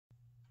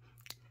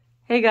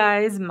Hey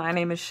guys, my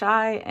name is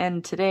Shai,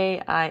 and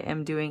today I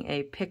am doing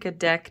a pick a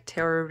deck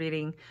tarot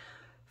reading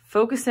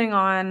focusing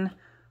on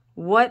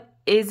what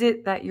is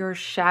it that your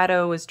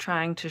shadow is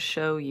trying to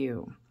show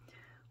you?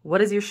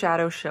 What is your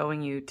shadow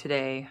showing you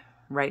today,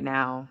 right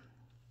now,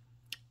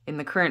 in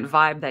the current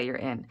vibe that you're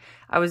in?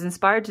 I was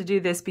inspired to do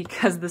this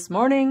because this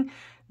morning,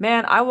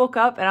 man, I woke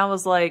up and I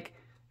was like,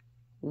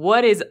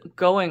 what is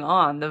going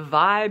on? The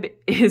vibe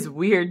is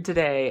weird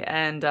today.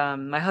 And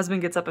my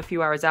husband gets up a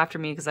few hours after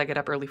me because I get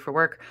up early for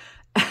work.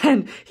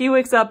 And he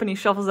wakes up and he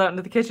shuffles out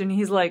into the kitchen.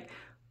 He's like,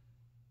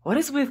 what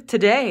is with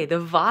today?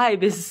 The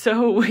vibe is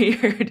so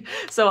weird.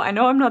 So I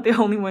know I'm not the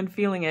only one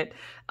feeling it.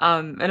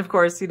 And of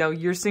course, you know,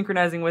 you're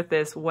synchronizing with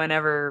this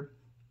whenever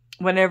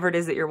it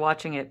is that you're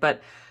watching it.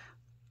 But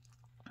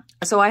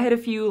so I had a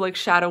few like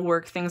shadow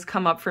work things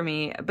come up for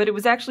me, but it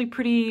was actually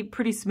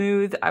pretty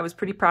smooth. I was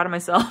pretty proud of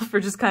myself for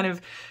just kind of,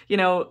 you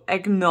know,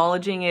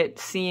 acknowledging it,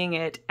 seeing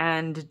it,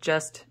 and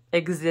just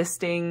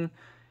existing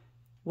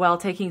while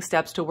taking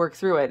steps to work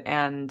through it.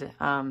 And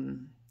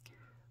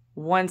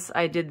once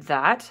I did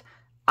that,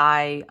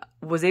 I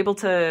was able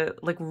to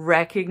like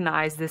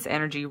recognize this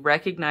energy,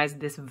 recognize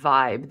this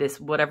vibe, this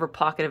whatever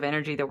pocket of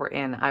energy that we're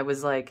in. I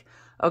was like,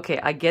 okay,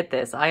 I get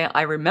this.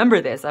 I remember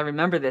this. I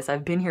remember this.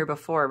 I've been here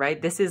before, right?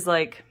 This is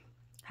like,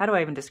 how do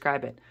I even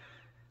describe it?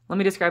 Let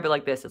me describe it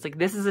like this. It's like,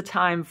 this is a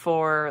time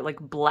for like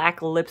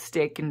black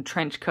lipstick and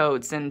trench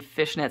coats and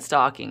fishnet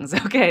stockings.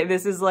 Okay,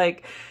 this is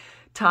like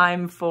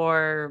time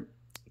for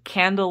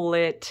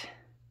candlelit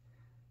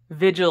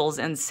vigils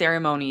and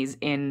ceremonies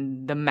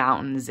in the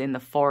mountains, in the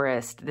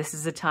forest. This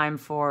is a time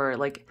for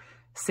like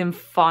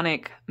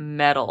symphonic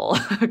metal,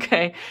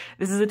 okay?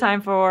 This is a time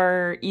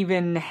for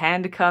even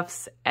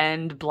handcuffs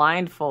and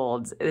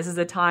blindfolds. This is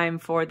a time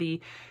for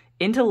the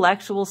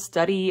intellectual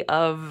study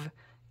of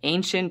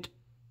ancient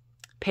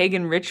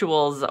pagan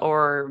rituals,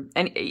 or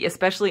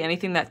especially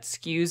anything that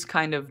skews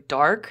kind of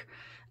dark.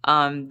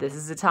 This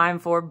is a time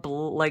for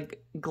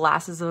like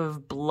glasses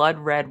of blood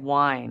red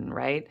wine,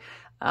 right?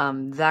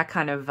 That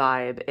kind of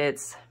vibe.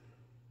 It's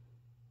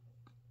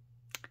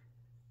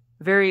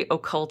very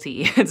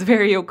occulty. It's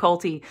very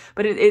occulty,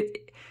 but it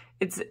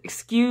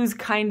skews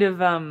kind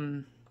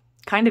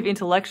of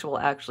intellectual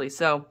actually.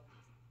 So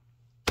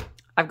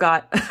I've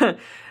got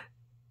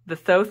the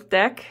Thoth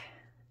deck,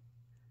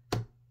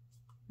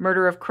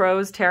 Murder of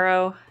Crows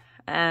Tarot,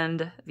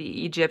 and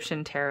the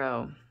Egyptian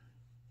Tarot.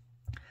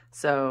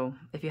 So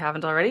if you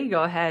haven't already,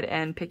 go ahead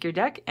and pick your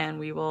deck and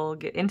we will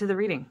get into the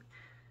reading.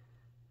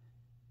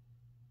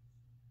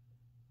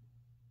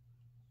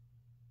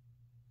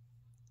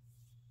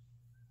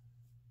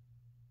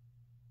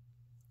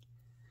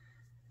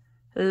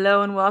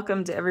 Hello and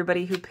welcome to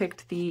everybody who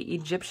picked the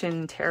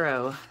Egyptian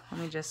Tarot.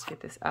 Let me just get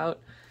this out.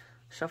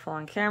 Shuffle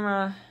on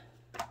camera.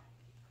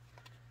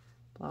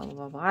 Blah, blah,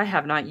 blah, blah. I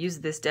have not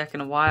used this deck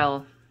in a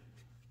while.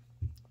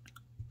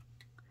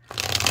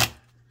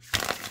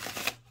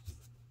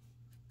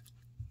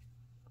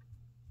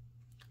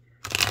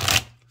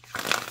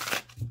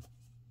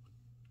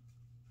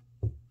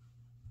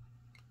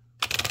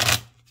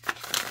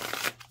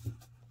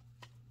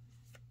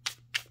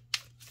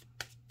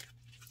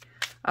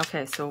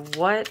 Okay, so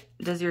what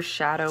does your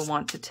shadow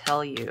want to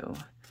tell you?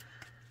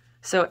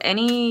 So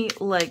any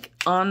like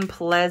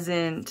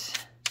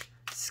unpleasant,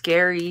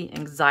 scary,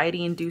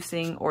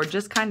 anxiety-inducing, or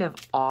just kind of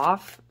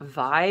off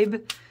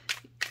vibe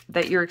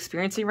that you're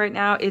experiencing right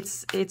now,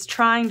 it's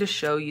trying to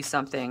show you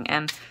something,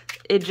 and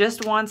it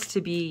just wants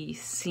to be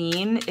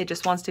seen. It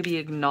just wants to be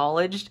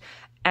acknowledged,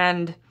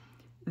 and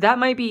that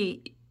might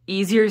be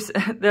easier.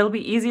 That'll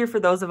be easier for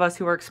those of us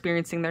who are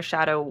experiencing their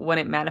shadow when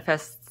it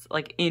manifests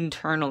like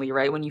internally,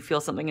 right? When you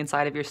feel something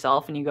inside of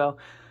yourself and you go,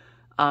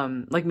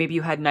 like maybe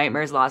you had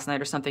nightmares last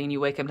night or something and you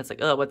wake up and it's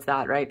like, oh, what's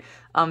that, right?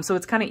 So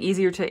it's kind of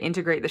easier to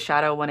integrate the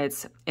shadow when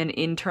it's an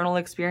internal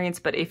experience.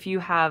 But if you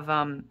have,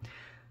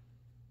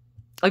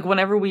 like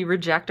whenever we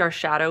reject our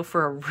shadow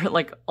for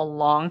like a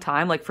long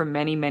time, like for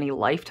many, many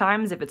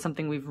lifetimes, if it's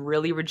something we've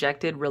really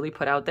rejected, really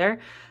put out there,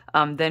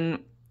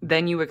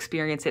 then you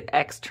experience it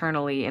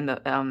externally in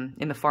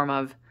the form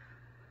of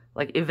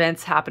like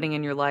events happening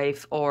in your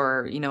life,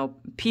 or, you know,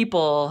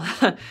 people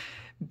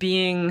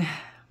being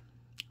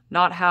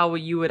not how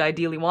you would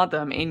ideally want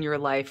them in your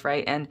life,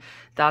 right? And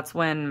that's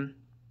when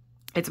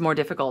it's more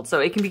difficult. So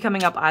it can be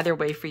coming up either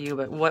way for you,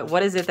 but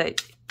what is it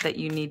that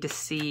you need to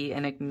see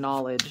and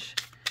acknowledge?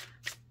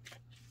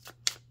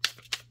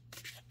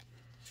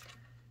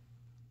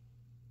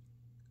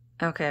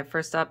 Okay,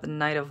 first up, the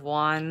Knight of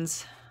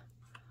Wands.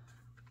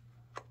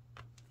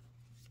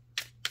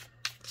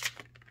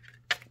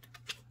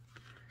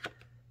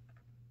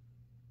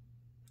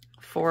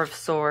 Four of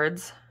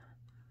Swords,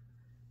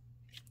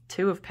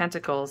 Two of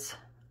Pentacles.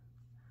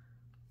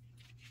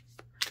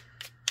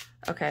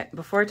 Okay,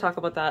 before I talk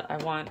about that, I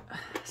want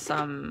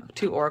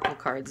two oracle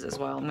cards as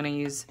well. I'm going to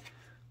use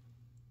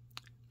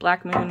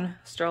Black Moon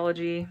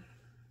Astrology.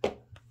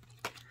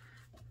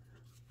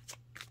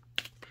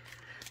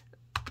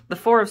 the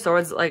Four of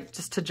Swords, like,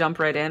 just to jump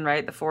right in,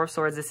 right? The Four of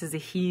Swords, this is a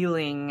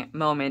healing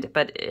moment,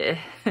 but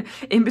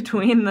in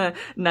between the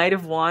Knight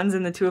of Wands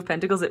and the Two of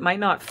Pentacles, it might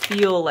not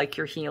feel like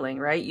you're healing,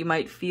 right? You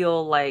might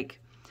feel like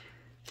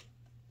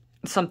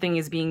something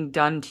is being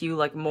done to you,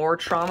 like more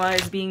trauma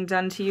is being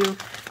done to you.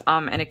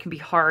 And it can be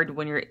hard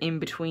when you're in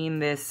between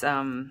this,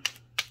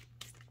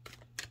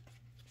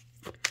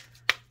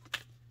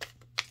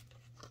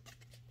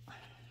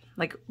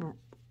 like,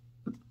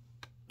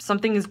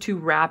 something is too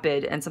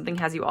rapid and something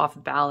has you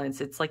off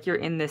balance. It's like you're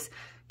in this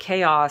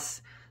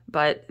chaos,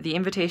 but the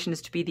invitation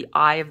is to be the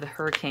eye of the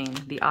hurricane,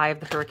 the eye of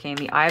the hurricane.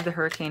 The eye of the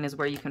hurricane is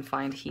where you can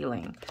find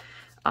healing.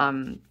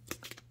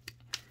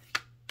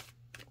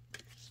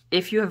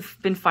 If you have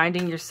been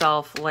finding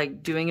yourself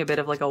like doing a bit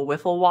of like a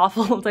wiffle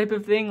waffle type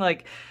of thing,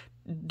 like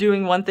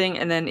doing one thing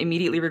and then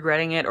immediately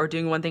regretting it, or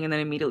doing one thing and then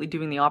immediately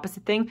doing the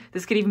opposite thing.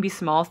 This could even be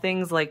small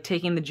things like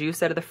taking the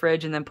juice out of the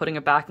fridge and then putting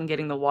it back and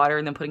getting the water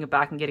and then putting it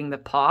back and getting the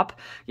pop,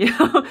 you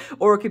know,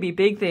 or it could be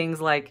big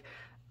things like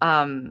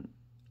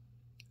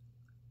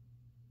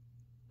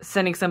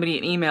sending somebody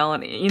an email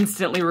and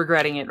instantly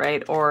regretting it,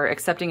 right? Or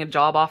accepting a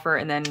job offer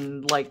and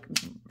then like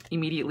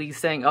immediately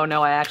saying, oh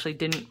no, I actually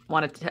didn't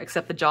want to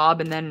accept the job,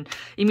 and then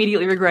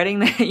immediately regretting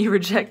that you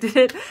rejected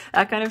it,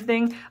 that kind of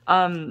thing.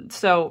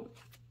 So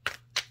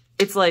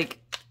it's like,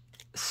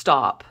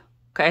 stop,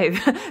 okay?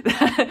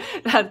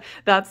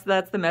 That's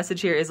the message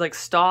here, is like,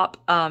 stop,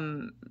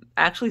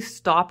 actually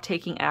stop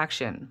taking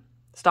action.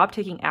 Stop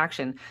taking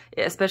action,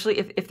 especially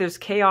if there's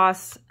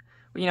chaos,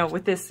 you know,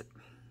 with this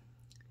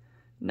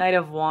Knight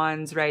of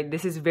Wands, right?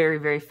 This is very,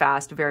 very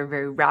fast, very,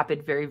 very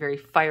rapid, very, very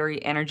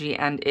fiery energy,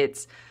 and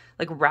it's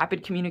like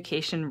rapid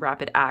communication,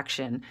 rapid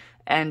action,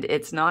 and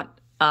it's not,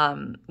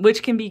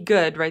 which can be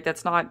good, right?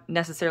 That's not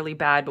necessarily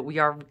bad, but we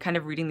are kind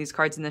of reading these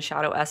cards in the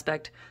shadow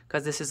aspect,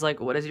 because this is like,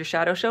 what is your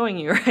shadow showing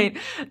you, right?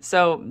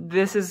 So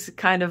this is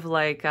kind of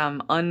like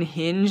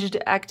unhinged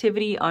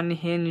activity,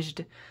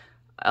 unhinged,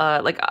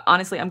 like,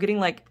 honestly, I'm getting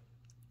like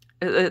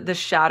the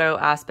shadow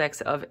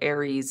aspects of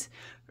Aries,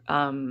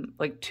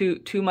 like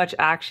too much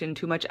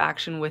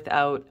action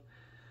without,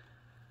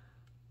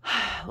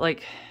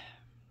 like,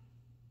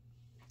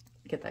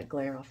 get that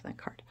glare off that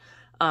card.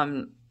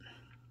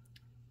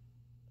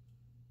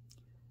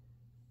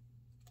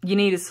 You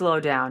need to slow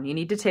down. You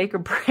need to take a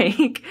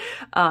break,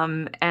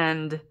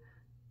 and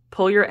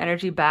pull your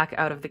energy back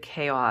out of the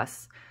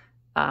chaos.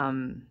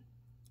 The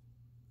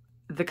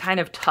kind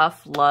of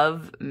tough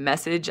love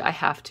message I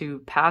have to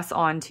pass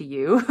on to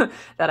you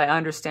that I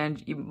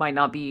understand you might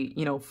not be,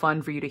 you know,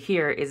 fun for you to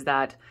hear, is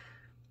that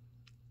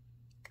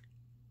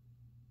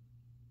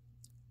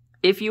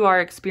if you are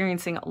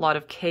experiencing a lot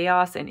of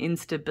chaos and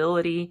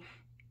instability,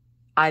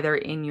 either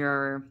in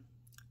your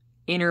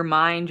inner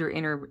mind, your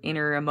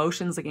inner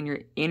emotions, like in your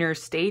inner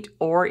state,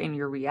 or in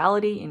your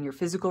reality, in your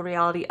physical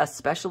reality,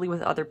 especially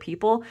with other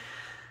people,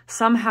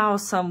 somehow,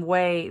 some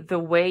way, the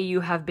way you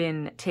have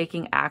been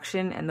taking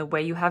action, and the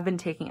way you have been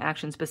taking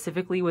action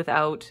specifically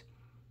without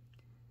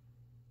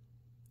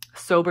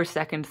sober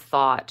second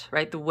thought,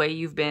 right? The way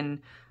you've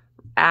been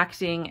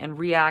acting and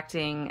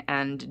reacting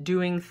and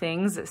doing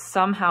things,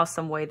 somehow,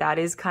 some way, that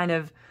is kind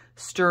of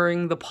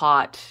stirring the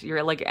pot.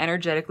 You're like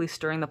energetically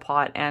stirring the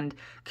pot and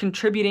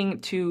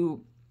contributing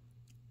to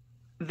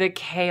the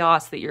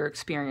chaos that you're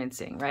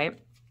experiencing, right?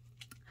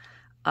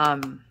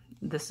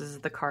 This is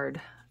the card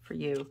for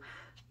you.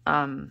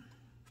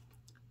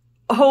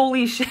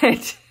 Holy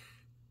shit.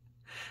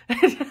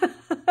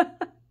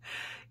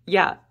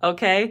 Yeah,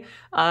 okay.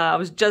 I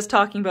was just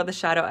talking about the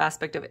shadow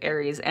aspect of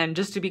Aries, and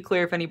just to be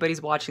clear, if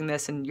anybody's watching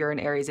this and you're an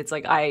Aries, it's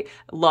like, I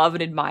love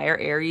and admire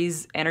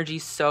Aries energy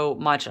so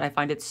much, and I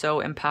find it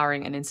so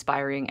empowering and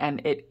inspiring,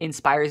 and it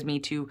inspires me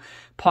to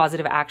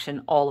positive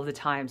action all of the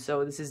time.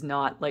 So this is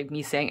not like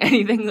me saying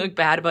anything like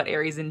bad about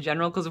Aries in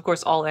general, because of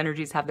course all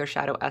energies have their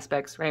shadow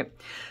aspects, right?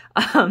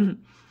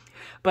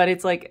 But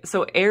it's like,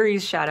 so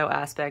Aries' shadow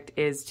aspect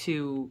is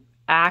to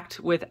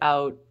act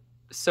without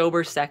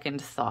sober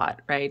second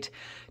thought, right?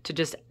 To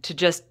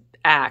just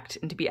act,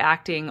 and to be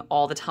acting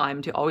all the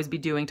time, to always be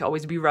doing, to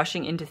always be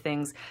rushing into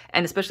things.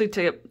 And especially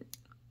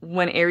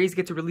when Aries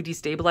gets really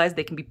destabilized,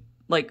 they can be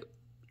like,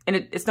 and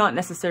it's not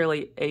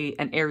necessarily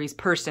an Aries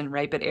person,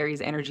 right? But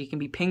Aries energy can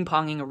be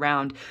ping-ponging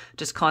around,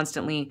 just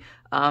constantly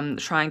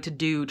trying to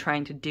do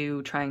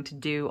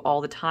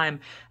all the time.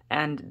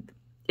 And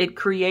it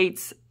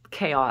creates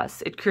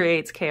chaos. It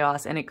creates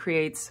chaos, and it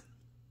creates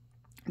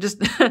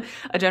just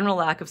a general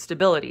lack of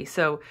stability.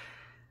 So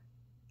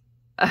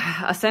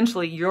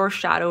essentially, your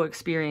shadow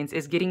experience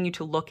is getting you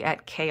to look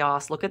at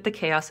chaos, look at the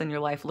chaos in your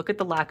life, look at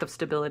the lack of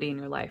stability in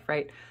your life,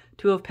 right?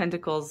 Two of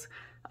Pentacles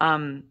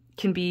can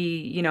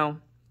be, you know,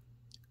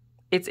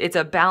 it's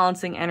a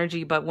balancing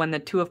energy, but when the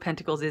Two of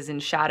Pentacles is in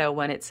shadow,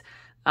 when it's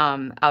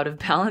out of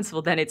balance,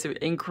 well, then it's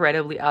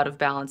incredibly out of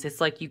balance.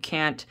 It's like you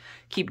can't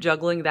keep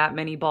juggling that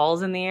many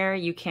balls in the air.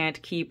 You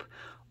can't keep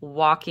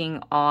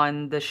walking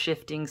on the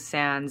shifting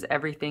sands.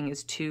 Everything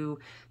is too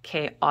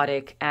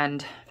chaotic.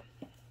 And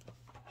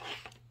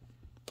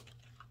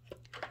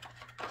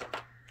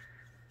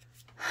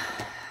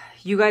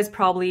you guys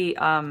probably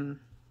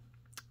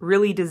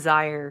really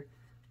desire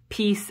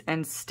peace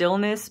and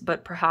stillness,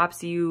 but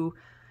perhaps you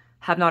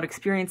have not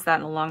experienced that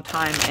in a long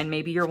time, and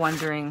maybe you're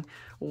wondering,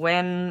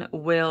 when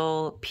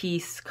will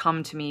peace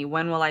come to me?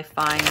 When will I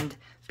find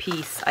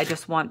peace? I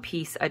just want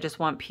peace. I just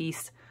want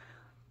peace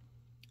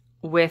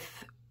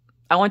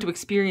I want to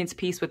experience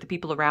peace with the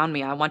people around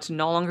me. I want to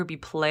no longer be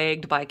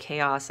plagued by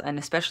chaos, and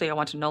especially I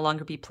want to no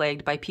longer be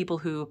plagued by people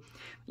who,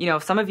 you know,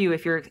 some of you,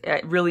 if you're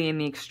really in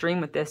the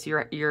extreme with this,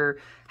 you're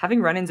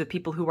having run-ins with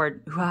people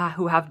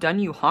who have done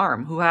you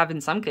harm, who have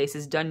in some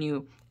cases done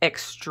you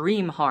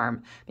extreme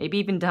harm, maybe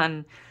even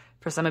done,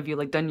 for some of you,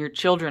 like done your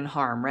children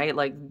harm, right?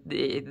 Like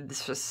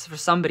for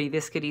somebody,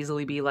 this could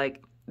easily be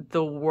like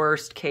the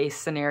worst case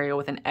scenario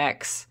with an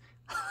ex.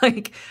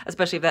 Like,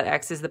 especially if that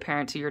ex is the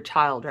parent to your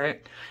child,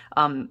 right?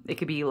 It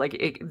could be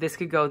like, this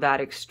could go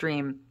that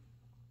extreme.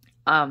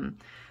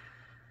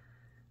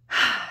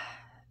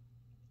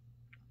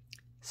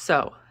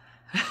 So,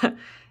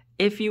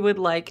 if you would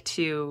like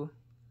to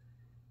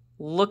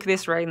look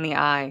this right in the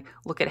eye,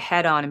 look it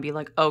head on and be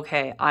like,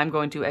 okay, I'm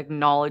going to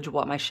acknowledge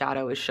what my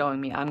shadow is showing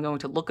me. I'm going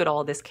to look at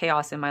all this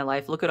chaos in my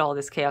life, look at all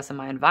this chaos in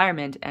my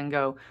environment and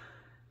go,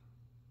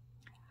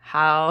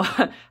 how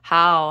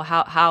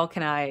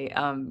can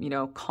I, you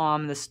know,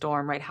 calm the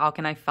storm, right? How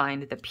can I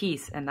find the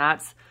peace? And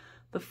that's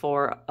the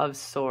Four of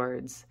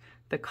Swords,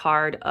 the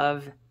card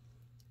of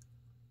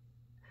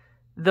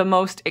the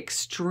most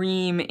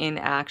extreme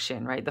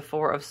inaction, right? The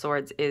Four of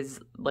Swords is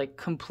like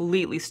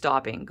completely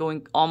stopping,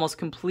 going almost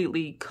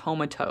completely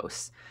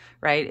comatose,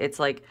 right? It's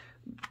like,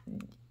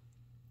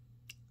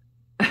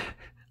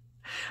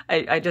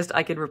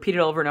 I could repeat it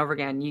over and over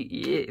again.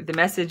 The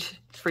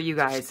message for you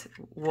guys,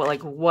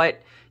 like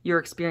what your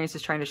experience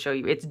is trying to show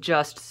you, it's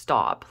just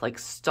stop. Like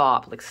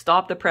stop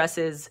the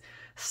presses,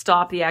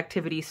 stop the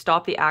activity,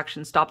 stop the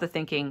action, stop the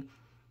thinking.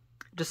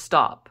 Just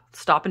stop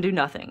and do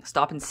nothing.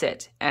 Stop and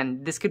sit.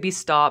 And this could be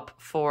stop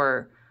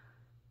for,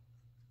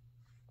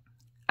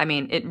 I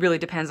mean, it really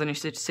depends on your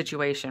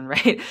situation,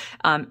 right?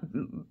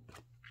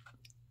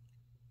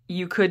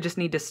 You could just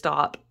need to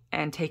stop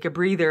and take a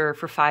breather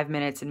for 5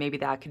 minutes, and maybe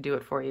that could do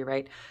it for you,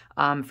 right?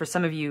 For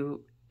some of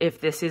you,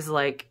 if this is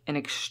like an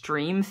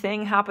extreme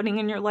thing happening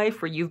in your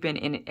life where you've been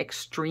in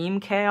extreme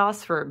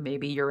chaos for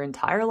maybe your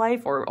entire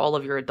life or all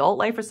of your adult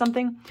life or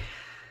something,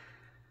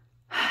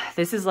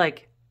 this is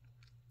like,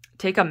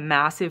 take a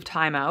massive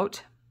time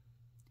out,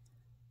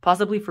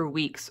 possibly for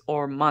weeks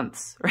or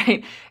months,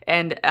 right?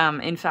 And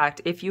in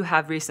fact, if you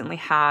have recently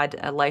had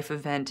a life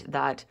event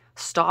that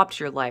stopped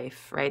your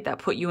life, right, that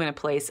put you in a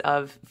place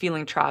of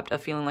feeling trapped,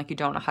 of feeling like you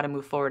don't know how to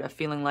move forward, of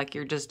feeling like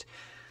you're just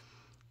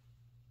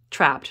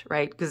trapped,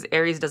 right? Because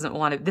Aries doesn't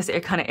want to, this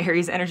kind of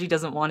Aries energy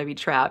doesn't want to be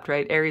trapped,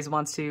 right? Aries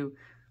wants to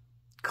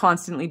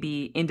constantly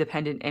be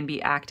independent and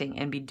be acting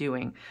and be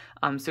doing.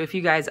 So if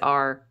you guys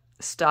are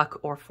stuck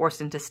or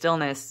forced into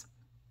stillness,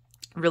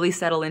 really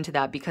settle into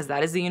that, because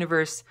that is the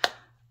universe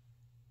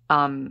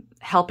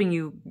helping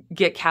you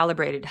get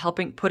calibrated,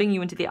 putting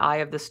you into the eye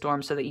of the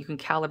storm so that you can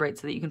calibrate,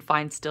 so that you can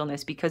find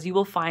stillness, because you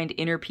will find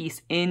inner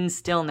peace in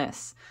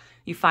stillness.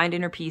 You find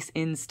inner peace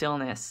in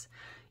stillness.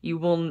 You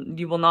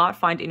will not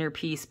find inner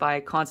peace by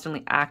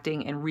constantly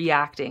acting and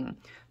reacting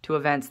to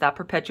events. That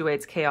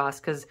perpetuates chaos,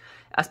 because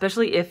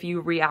especially if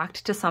you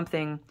react to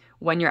something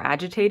when you're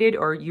agitated,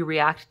 or you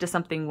react to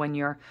something when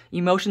your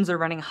emotions are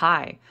running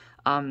high,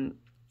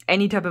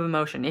 any type of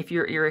emotion. If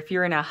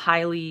you're in a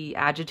highly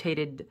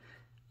agitated,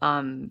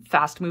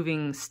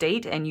 fast-moving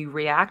state and you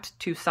react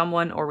to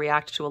someone or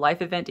react to a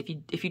life event,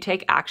 if you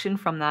take action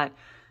from that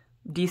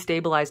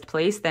destabilized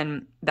place,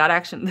 then that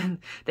action,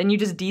 then you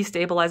just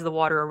destabilize the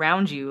water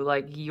around you.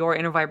 Like, your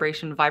inner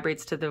vibration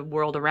vibrates to the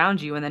world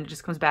around you, and then it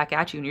just comes back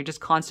at you, and you're just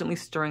constantly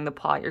stirring the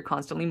pot. You're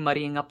constantly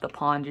muddying up the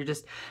pond. You're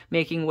just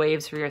making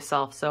waves for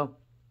yourself. So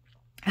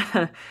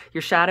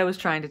your shadow is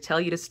trying to tell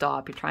you to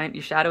stop.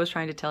 Your shadow is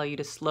trying to tell you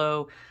to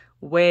slow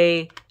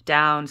way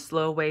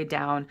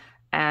down,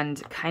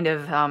 and kind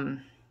of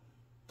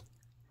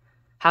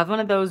have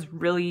one of those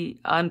really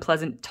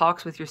unpleasant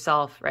talks with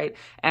yourself, right?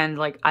 And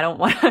like, I don't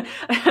want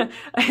to,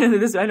 I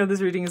know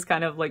this reading is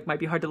kind of like, might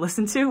be hard to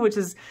listen to, which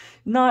is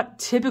not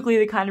typically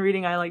the kind of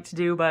reading I like to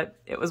do, but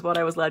it was what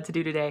I was led to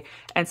do today.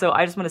 And so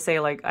I just want to say,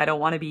 like, I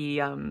don't want to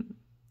be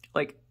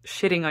like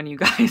shitting on you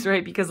guys,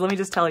 right? Because let me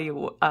just tell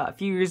you, a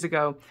few years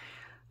ago,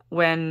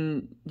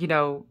 when, you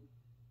know,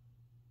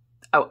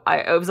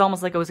 it was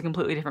almost like I was a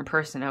completely different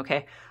person,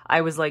 okay?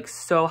 I was like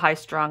so high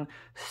strung,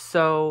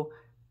 so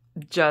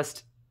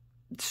just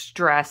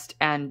stressed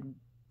and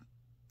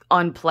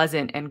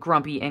unpleasant and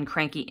grumpy and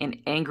cranky and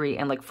angry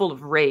and like full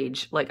of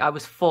rage. Like, I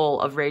was full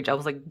of rage. I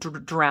was like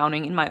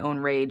drowning in my own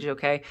rage,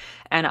 okay?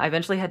 And I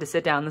eventually had to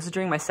sit down. This is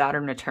during my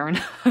Saturn return.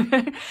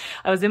 I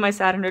was in my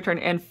Saturn return,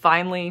 and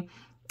finally,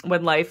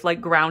 when life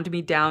like ground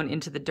me down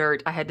into the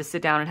dirt, I had to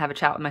sit down and have a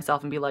chat with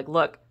myself and be like,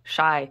 look,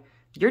 Shy,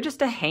 you're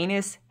just a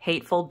heinous,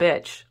 hateful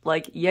bitch.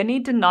 Like, you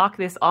need to knock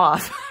this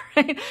off,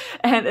 right?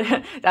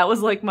 And that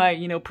was like my,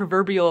 you know,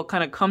 proverbial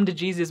kind of come to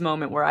Jesus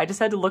moment, where I just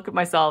had to look at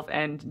myself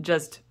and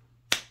just,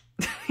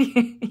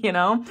 you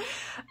know?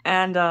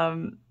 And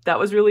that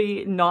was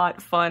really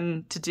not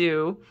fun to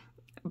do,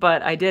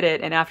 but I did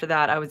it. And after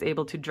that, I was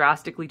able to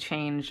drastically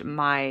change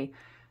my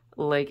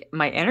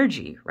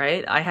energy,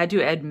 right? I had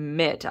to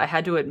admit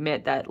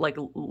that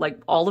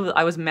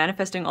I was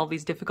manifesting all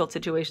these difficult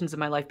situations in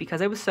my life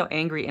because I was so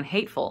angry and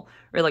hateful,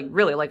 or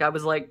I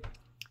was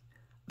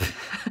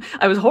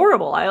I was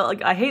horrible.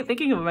 I hate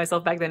thinking of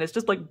myself back then. It's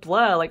just like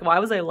blah, like why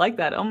was I like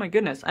that? Oh my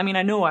goodness. I mean,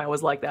 I know why I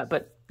was like that,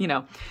 but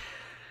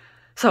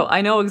so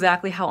I know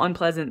exactly how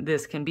unpleasant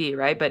this can be,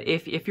 right? But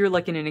if you're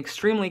like in an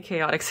extremely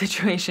chaotic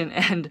situation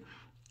and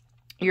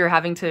you're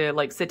having to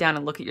like sit down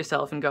and look at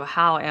yourself and go,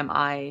 how am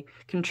I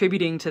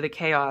contributing to the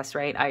chaos,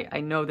 right?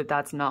 I know that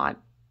that's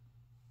not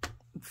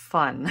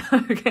fun.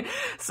 Okay.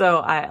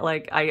 So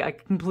I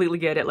completely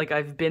get it. Like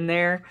I've been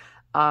there,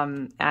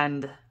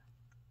 and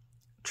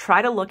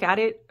try to look at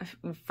it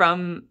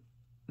from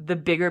the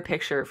bigger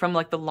picture, from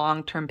like the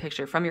long-term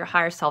picture, from your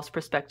higher self's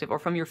perspective or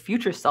from your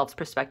future self's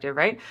perspective,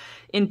 right?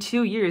 In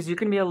 2 years, you're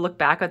going to be able to look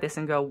back at this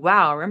and go,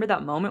 wow, remember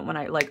that moment when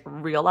I like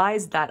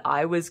realized that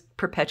I was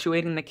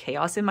perpetuating the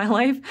chaos in my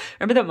life?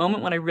 Remember that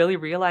moment when I really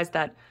realized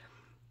that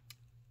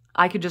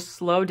I could just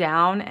slow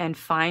down and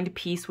find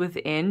peace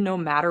within no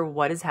matter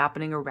what is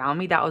happening around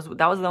me? That was the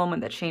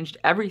moment that changed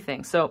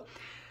everything. So,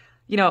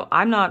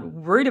 I'm not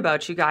worried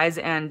about you guys.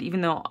 And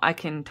even though I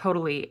can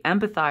totally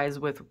empathize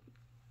with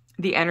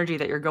the energy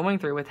that you're going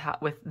through, with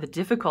the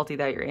difficulty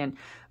that you're in,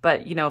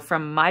 but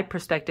from my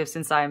perspective,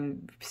 since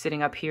I'm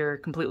sitting up here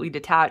completely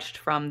detached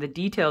from the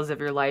details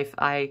of your life,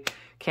 I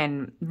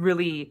can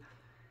really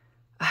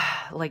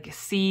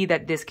see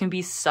that this can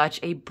be such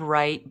a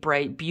bright,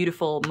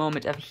 beautiful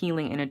moment of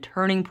healing and a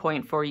turning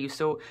point for you.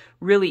 So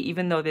really,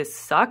 even though this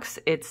sucks,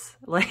 it's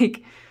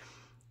like,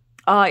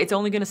 it's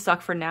only going to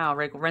suck for now,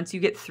 right? Once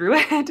you get through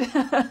it,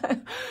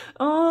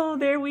 oh,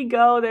 there we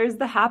go. There's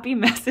the happy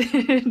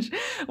message.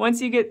 Once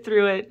you get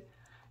through it,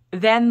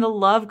 then the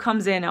love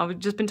comes in. I've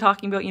just been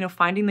talking about,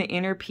 finding the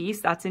inner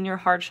peace that's in your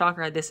heart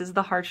chakra. This is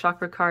the heart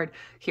chakra card.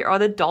 Here are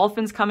the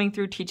dolphins coming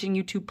through, teaching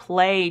you to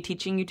play,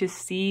 teaching you to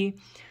see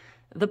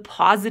the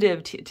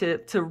positive, to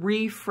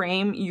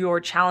reframe your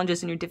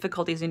challenges and your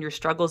difficulties and your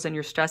struggles and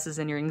your stresses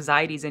and your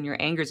anxieties and your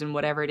angers and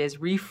whatever it is.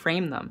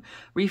 Reframe them,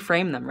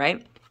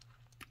 right?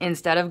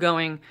 Instead of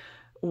going,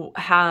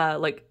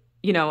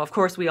 of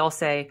course we all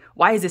say,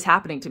 why is this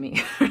happening to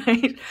me,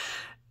 right?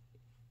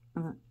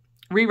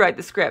 Rewrite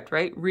the script,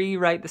 right?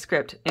 Rewrite the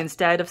script.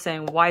 Instead of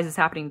saying, why is this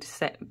happening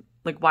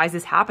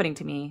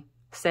to me?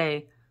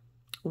 Say,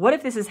 what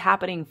if this is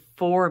happening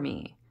for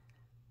me?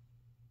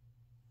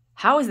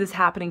 How is this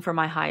happening for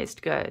my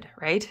highest good,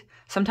 right?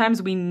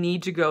 Sometimes we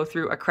need to go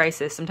through a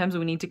crisis. Sometimes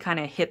we need to kind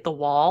of hit the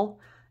wall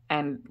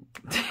and,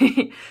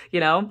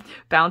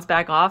 bounce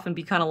back off and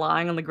be kind of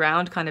lying on the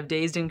ground, kind of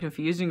dazed and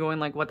confused and going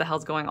like, what the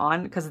hell's going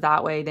on? Because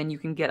that way, then you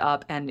can get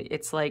up and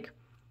it's like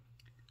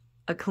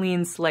a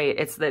clean slate.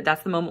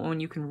 That's the moment when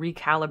you can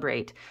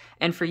recalibrate.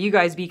 And for you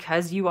guys,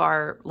 because you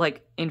are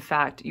in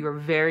fact, you are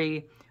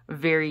very,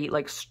 very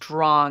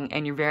strong,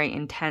 and you're very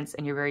intense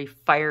and you're very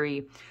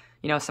fiery.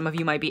 Some of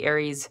you might be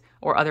Aries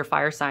or other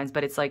fire signs,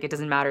 but it's it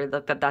doesn't matter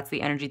that's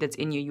the energy that's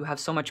in you. You have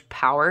so much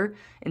power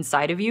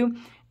inside of you.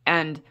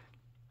 And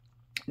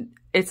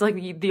it's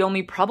the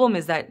only problem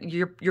is that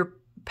your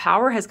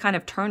power has kind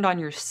of turned on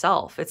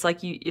yourself. It's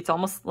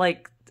almost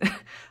like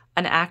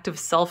an act of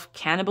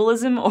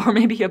self-cannibalism, or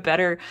maybe a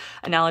better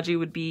analogy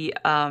would be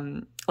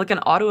an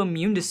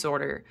autoimmune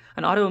disorder.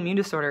 If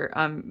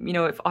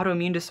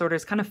autoimmune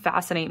disorders kind of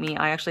fascinate me.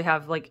 I actually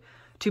have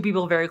 2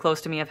 people very close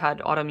to me have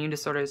had autoimmune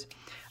disorders.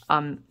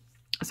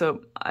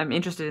 So I'm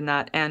interested in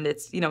that. And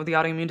it's, the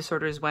autoimmune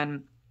disorder is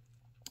when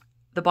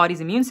the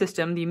body's immune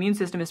system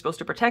is supposed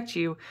to protect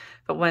you,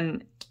 but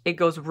when it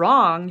goes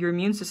wrong, your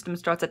immune system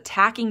starts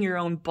attacking your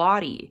own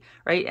body,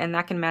 right? And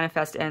that can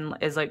manifest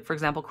as for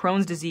example,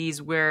 Crohn's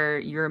disease, where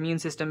your immune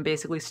system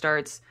basically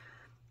starts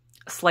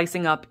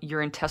slicing up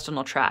your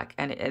intestinal tract,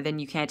 and then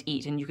you can't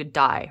eat and you could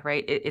die,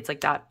 right? It's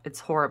like that. It's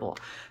horrible.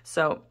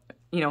 So,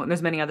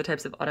 there's many other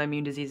types of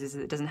autoimmune diseases.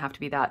 It doesn't have to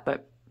be that,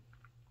 but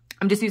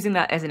I'm just using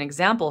that as an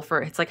example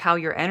for it's how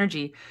your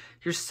energy,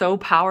 you're so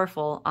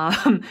powerful,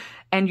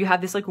 and you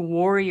have this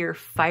warrior,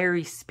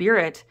 fiery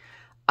spirit,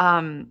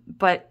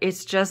 but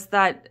it's just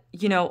that,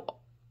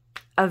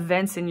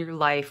 events in your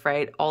life,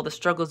 right? All the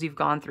struggles you've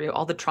gone through,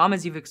 all the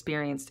traumas you've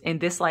experienced in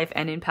this life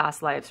and in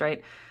past lives,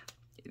 right?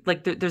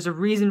 There's a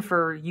reason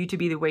for you to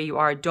be the way you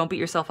are. Don't beat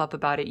yourself up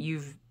about it.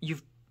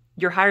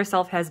 Your higher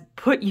self has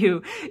put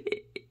you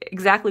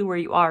exactly where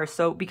you are.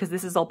 So, because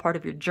this is all part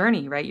of your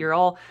journey, right? You're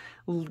all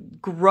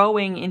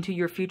growing into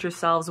your future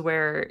selves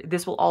where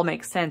this will all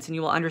make sense and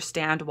you will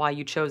understand why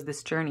you chose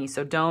this journey.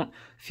 So don't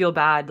feel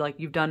bad,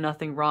 you've done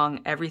nothing wrong.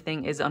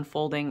 Everything is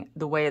unfolding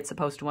the way it's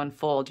supposed to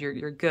unfold.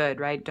 You're good,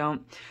 right?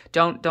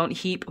 Don't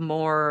heap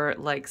more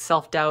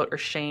self-doubt or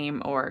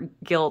shame or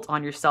guilt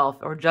on yourself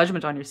or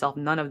judgment on yourself.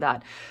 None of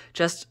that.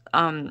 Just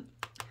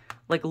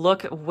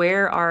look,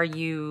 where are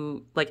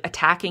you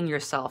attacking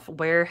yourself?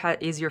 Where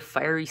is your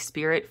fiery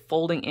spirit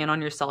folding in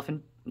on yourself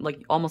and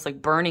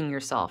almost burning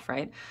yourself,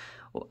 right?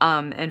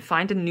 and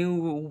find a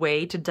new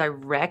way to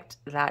direct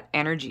that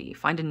energy.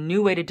 Find a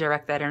new way to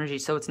direct that energy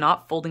so it's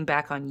not folding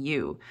back on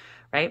you,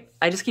 right?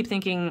 I just keep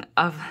thinking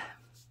of,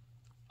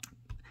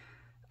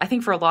 I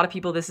think for a lot of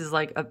people, this is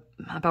like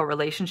about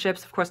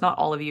relationships. Of course, not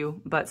all of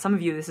you, but some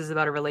of you, this is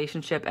about a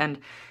relationship. And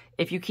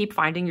if you keep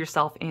finding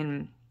yourself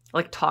in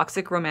like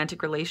toxic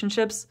romantic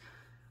relationships,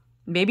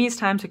 maybe it's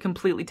time to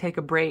completely take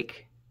a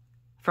break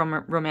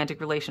from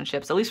romantic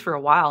relationships, at least for a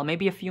while,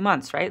 maybe a few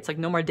months, right? It's like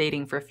no more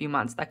dating for a few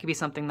months. That could be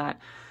something that,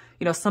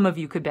 you know, some of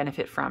you could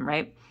benefit from,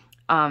 right?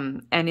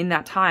 And in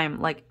that time,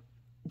 like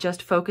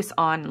just focus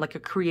on like a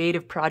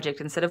creative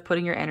project instead of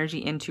putting your energy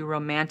into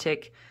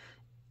romantic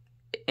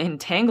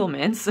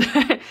entanglements.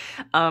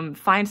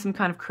 Find some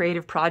kind of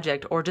creative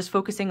project, or just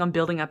focusing on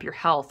building up your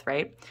health,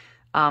 right?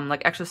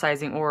 Like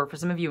exercising, or for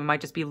some of you, it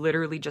might just be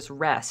literally just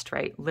rest,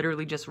 right?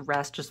 Literally just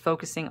rest, just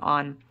focusing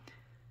on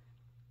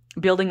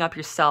building up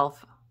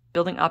yourself,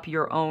 building up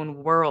your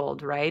own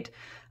world, right?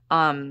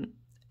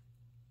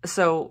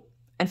 So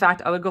in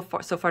fact, I would go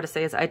so far to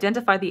say is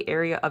identify the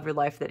area of your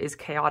life that is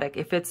chaotic.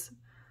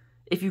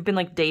 If you've been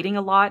like dating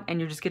a lot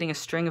and you're just getting a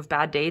string of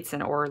bad dates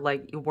or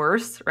like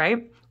worse,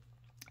 right?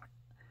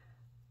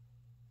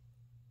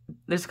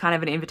 There's kind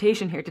of an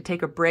invitation here to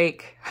take a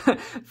break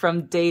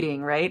from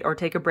dating, right? Or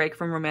take a break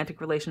from romantic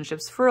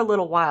relationships for a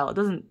little while. It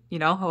doesn't, you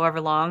know, however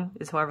long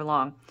is however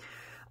long.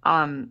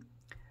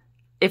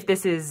 If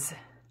this is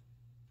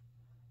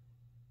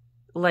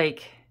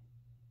like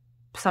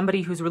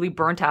somebody who's really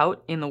burnt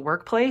out in the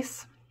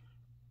workplace,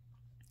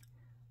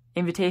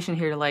 invitation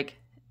here to like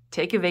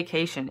take a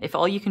vacation. If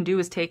all you can do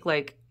is take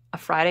like a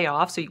Friday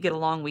off so you get a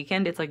long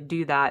weekend, it's like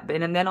do that.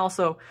 And then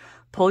also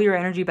pull your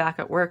energy back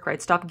at work,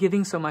 right? Stop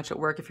giving so much at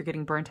work if you're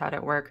getting burnt out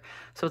at work.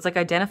 So it's like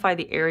identify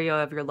the area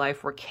of your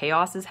life where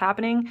chaos is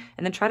happening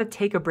and then try to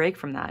take a break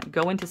from that.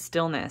 Go into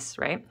stillness,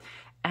 right?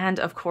 And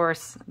of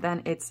course,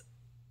 then it's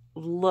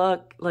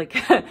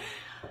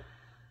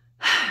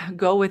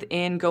go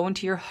within, go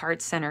into your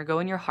heart center, go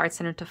in your heart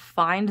center to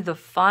find the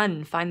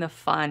fun,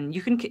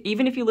 You can,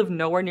 even if you live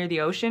nowhere near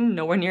the ocean,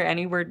 nowhere near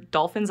anywhere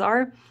dolphins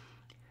are,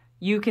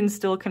 you can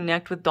still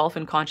connect with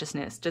dolphin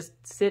consciousness. Just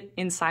sit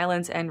in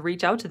silence and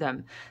reach out to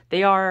them.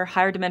 They are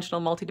higher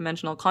dimensional,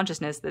 multidimensional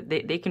consciousness that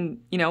they can,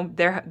 you know,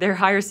 their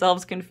higher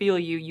selves can feel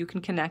you. You can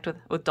connect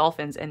with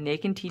dolphins and they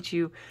can teach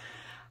you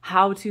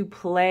how to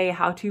play,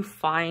 how to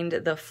find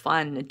the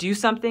fun. Do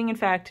something, in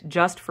fact,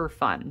 just for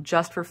fun,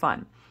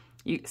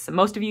 So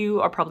most of you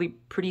are probably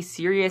pretty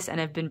serious and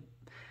have been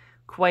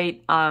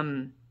quite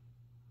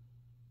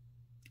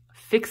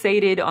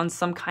fixated on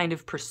some kind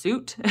of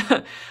pursuit.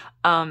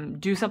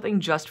 Do something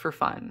just for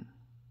fun.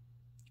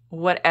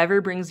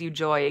 Whatever brings you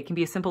joy. It can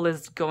be as simple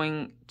as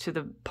going to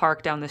the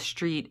park down the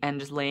street and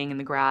just laying in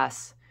the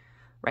grass,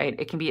 right?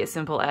 It can be as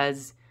simple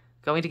as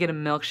going to get a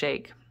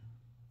milkshake.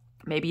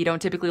 Maybe you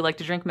don't typically like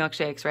to drink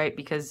milkshakes, right?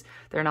 Because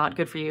they're not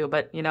good for you,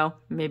 but you know,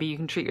 maybe you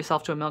can treat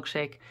yourself to a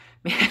milkshake.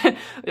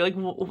 Like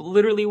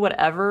literally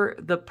whatever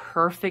the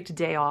perfect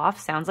day off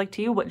sounds like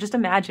to you. Just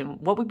imagine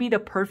what would be the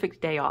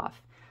perfect day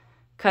off.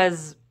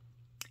 Because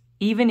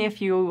even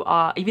if you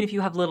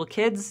have little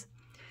kids,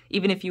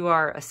 even if you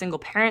are a single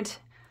parent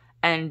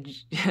and,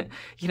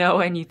 you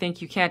know, and you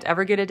think you can't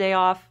ever get a day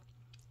off,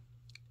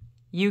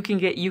 you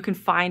can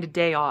find a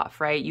day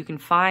off, right? You can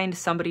find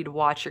somebody to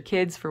watch your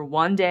kids for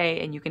one day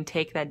and you can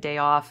take that day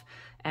off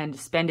and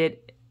spend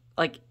it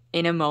like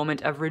in a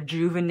moment of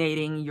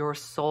rejuvenating your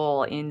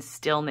soul in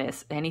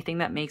stillness, anything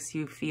that makes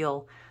you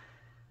feel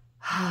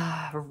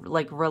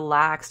like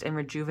relaxed and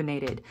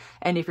rejuvenated.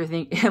 And if you're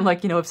thinking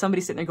like, you know, if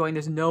somebody's sitting there going,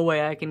 there's no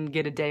way I can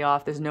get a day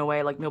off. There's no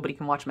way, like nobody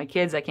can watch my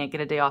kids. I can't get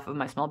a day off of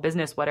my small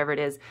business, whatever it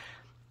is.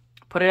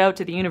 Put it out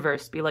to the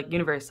universe. Be like,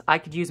 universe, I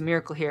could use a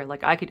miracle here.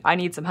 Like I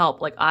need some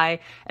help. Like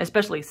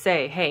especially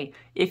say, hey,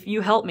 if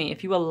you help me,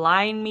 if you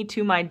align me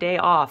to my day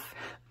off,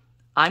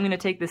 I'm going to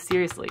take this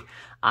seriously.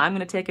 I'm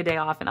going to take a day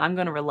off and I'm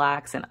going to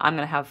relax and I'm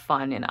going to have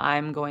fun and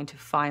I'm going to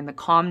find the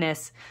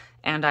calmness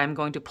and I'm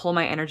going to pull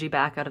my energy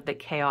back out of the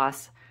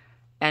chaos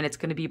and it's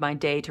going to be my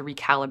day to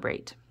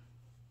recalibrate,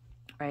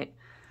 right?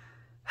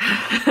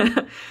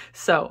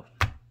 So,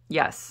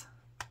 yes.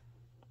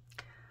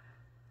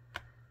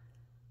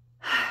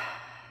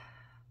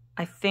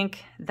 I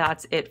think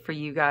that's it for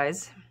you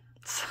guys.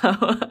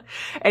 So,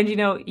 and you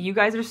know, you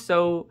guys are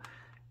so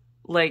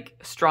like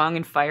strong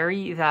and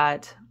fiery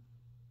that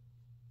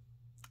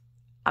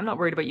I'm not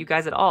worried about you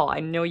guys at all. I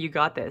know you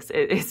got this.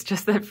 It's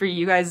just that for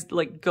you guys,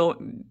 like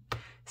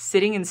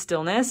sitting in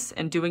stillness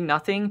and doing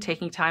nothing,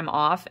 taking time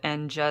off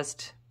and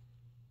just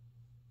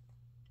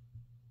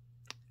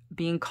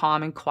being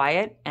calm and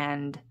quiet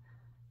and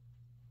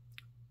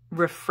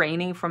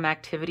refraining from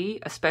activity,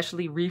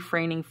 especially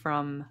refraining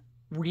from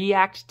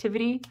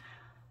reactivity,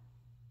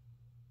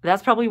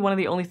 that's probably one of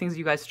the only things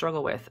you guys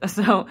struggle with.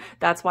 So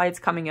that's why it's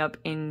coming up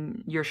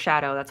in your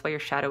shadow. That's why your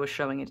shadow is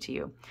showing it to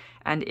you.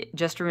 And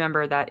just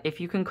remember that if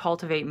you can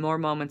cultivate more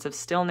moments of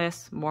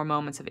stillness, more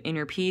moments of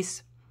inner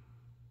peace,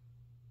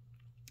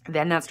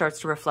 then that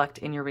starts to reflect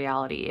in your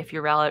reality. If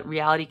your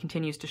reality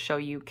continues to show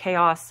you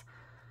chaos,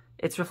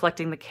 it's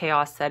reflecting the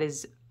chaos that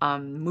is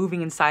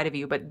moving inside of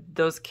you. But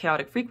those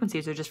chaotic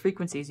frequencies are just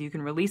frequencies. You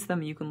can release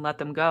them, you can let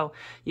them go,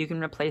 you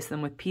can replace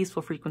them with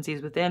peaceful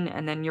frequencies within,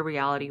 and then your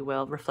reality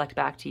will reflect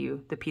back to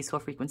you the peaceful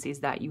frequencies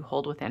that you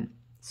hold within.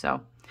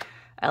 So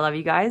I love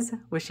you guys,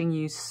 wishing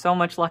you so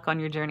much luck on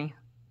your journey.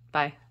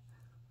 Bye.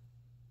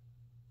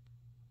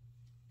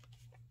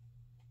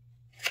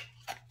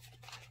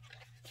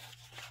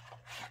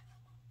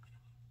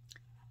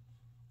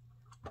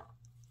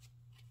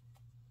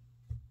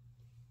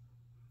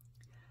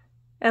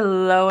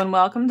 Hello and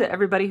welcome to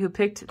everybody who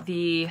picked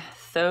the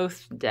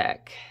Thoth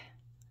deck.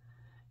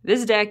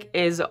 This deck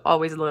is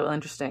always a little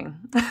interesting.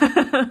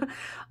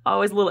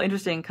 Always a little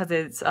interesting because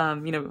it's,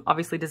 you know,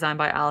 obviously designed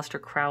by Aleister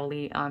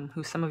Crowley,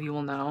 who some of you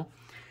will know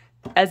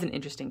as an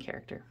interesting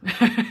character.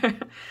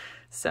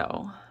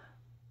 So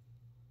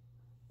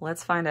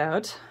let's find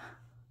out.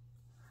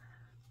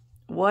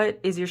 What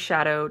is your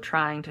shadow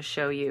trying to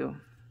show you?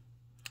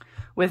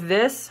 With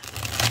this,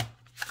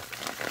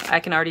 I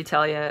can already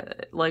tell you,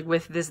 like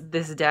with this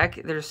deck,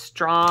 there's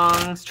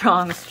strong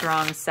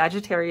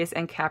Sagittarius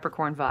and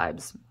Capricorn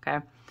vibes,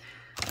 okay?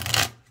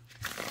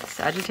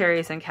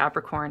 Sagittarius and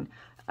Capricorn.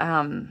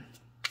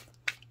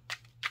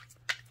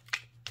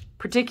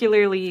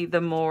 Particularly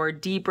the more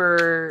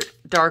deeper,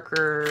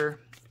 darker,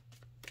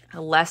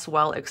 less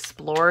well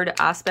explored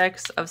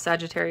aspects of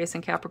Sagittarius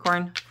and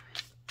Capricorn.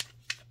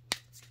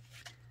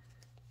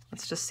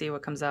 Let's just see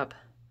what comes up.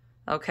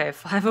 Okay,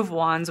 5 of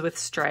Wands with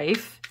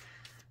strife.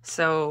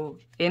 So,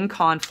 in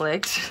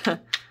conflict.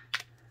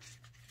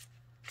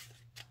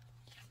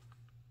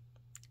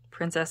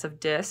 Princess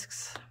of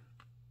Discs.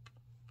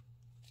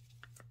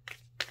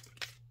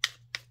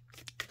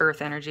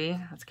 Earth energy.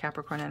 That's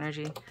Capricorn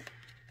energy.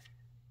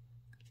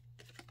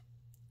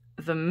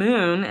 The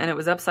Moon, and it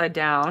was upside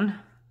down.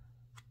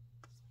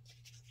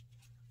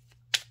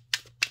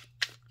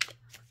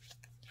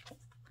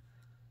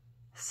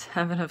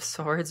 Seven of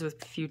Swords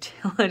with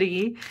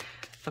futility.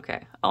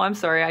 Okay. Oh, I'm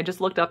sorry. I just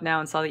looked up now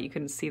and saw that you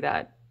couldn't see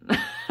that.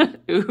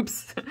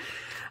 Oops.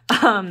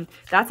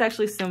 That's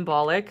actually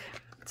symbolic.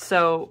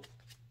 So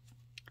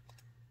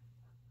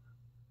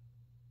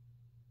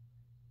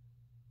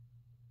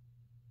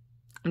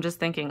I'm just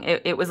thinking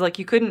it was like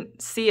you couldn't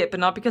see it,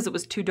 but not because it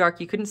was too dark.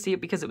 You couldn't see it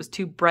because it was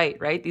too bright,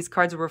 right? These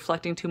cards were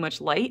reflecting too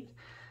much light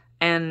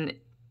and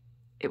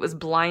it was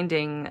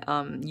blinding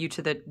you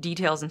to the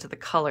details and to the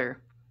color.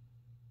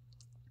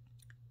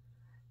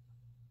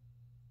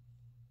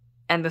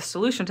 And the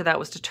solution to that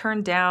was to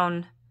turn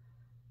down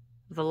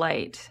the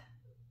light,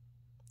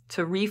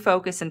 to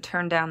refocus and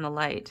turn down the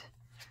light.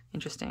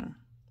 Interesting.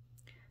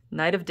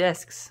 Knight of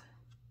Discs.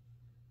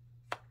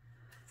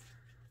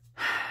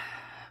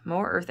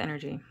 More earth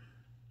energy.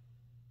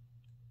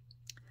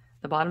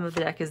 The bottom of the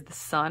deck is the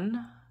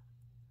Sun,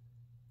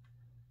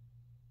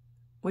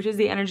 which is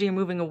the energy you're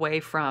moving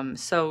away from.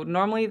 So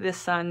normally the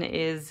Sun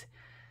is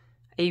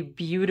a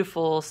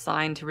beautiful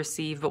sign to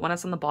receive, but when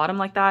it's on the bottom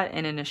like that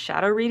and in a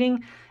shadow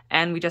reading,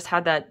 and we just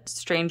had that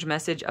strange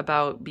message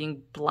about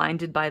being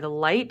blinded by the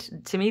light,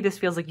 to me this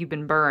feels like you've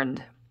been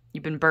burned.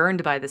 You've been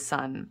burned by the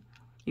Sun.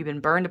 You've been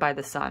burned by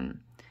the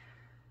Sun.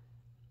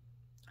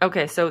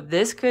 Okay, so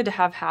this could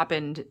have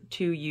happened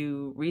to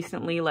you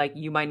recently. Like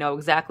you might know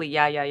exactly,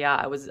 yeah,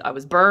 I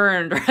was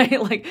burned,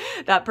 right? Like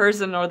that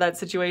person or that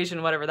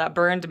situation, whatever, that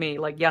burned me.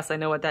 Like, yes, I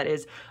know what that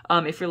is.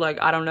 If you're like,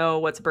 I don't know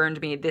what's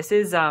burned me, this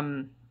is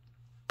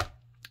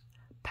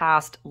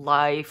past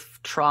life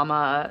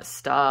trauma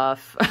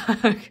stuff.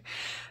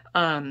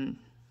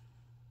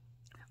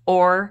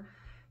 Or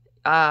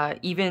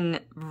even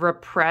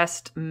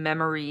repressed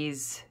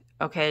memories.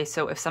 Okay,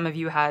 so if some of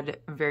you had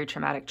very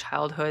traumatic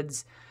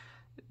childhoods,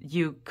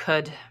 you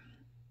could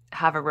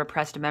have a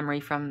repressed memory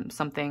from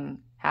something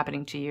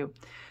happening to you.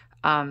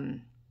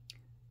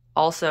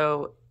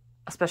 Also,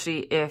 especially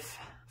if,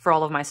 for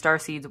all of my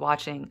starseeds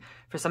watching,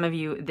 for some of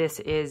you, this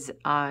is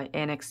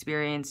an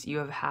experience you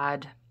have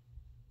had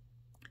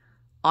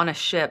on a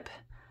ship.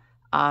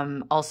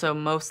 Also,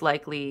 most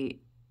likely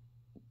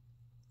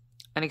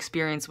an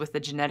experience with the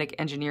genetic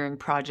engineering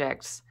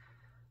projects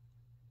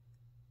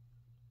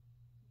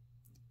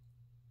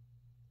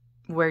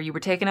where you were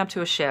taken up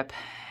to a ship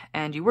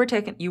and you were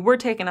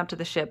taken up to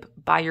the ship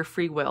by your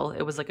free will.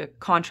 It was like a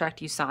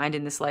contract you signed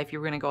in this life. You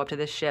were going to go up to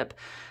this ship.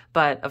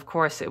 But of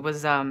course, it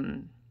was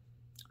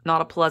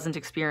not a pleasant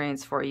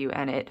experience for you.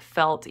 And it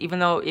felt, even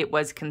though it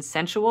was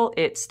consensual,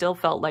 it still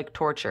felt like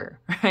torture,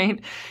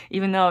 right?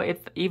 Even though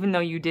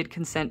you did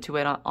consent to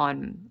it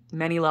on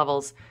many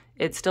levels,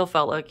 it still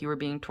felt like you were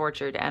being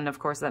tortured. And of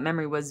course, that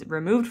memory was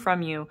removed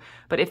from you.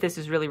 But if this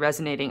is really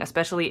resonating,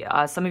 especially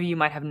some of you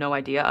might have no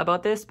idea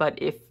about this, but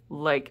if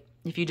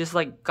you just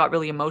like got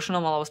really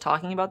emotional while I was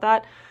talking about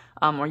that,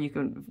 or you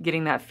can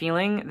getting that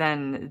feeling,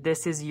 then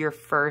this is your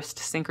first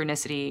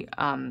synchronicity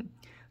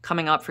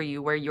coming up for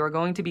you, where you're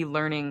going to be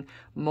learning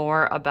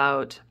more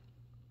about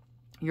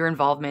your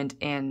involvement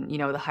in,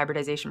 the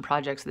hybridization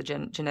projects, the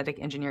genetic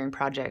engineering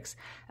projects.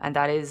 And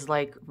that is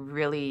like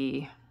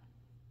really,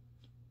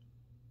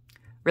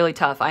 really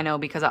tough. I know,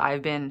 because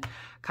I've been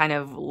kind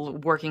of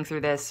working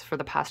through this for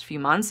the past few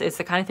months. It's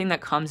the kind of thing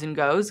that comes and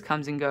goes,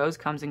 comes and goes,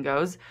 comes and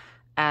goes.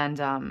 And,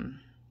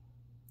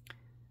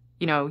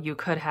 you know, you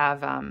could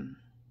have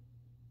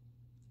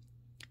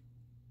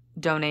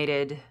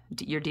donated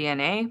your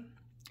DNA,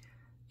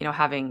 you know,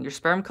 having your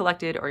sperm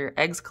collected or your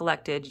eggs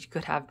collected. You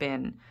could have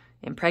been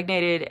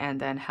impregnated and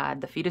then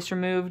had the fetus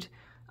removed.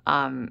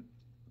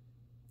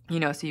 You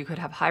know, so you could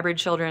have hybrid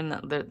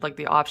children. Like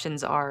the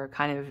options are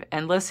kind of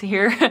endless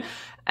here.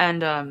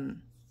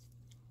 And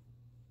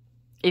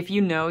if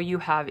you know you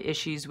have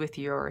issues with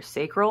your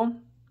sacral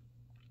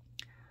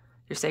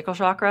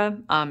chakra,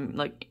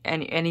 like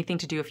anything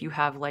to do if you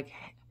have like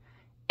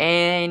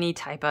any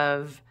type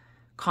of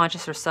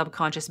conscious or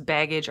subconscious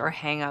baggage or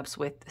hangups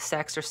with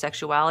sex or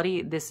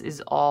sexuality, this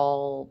is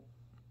all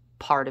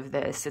part of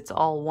this. It's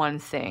all one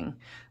thing.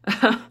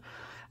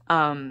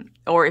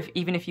 Or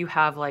even if you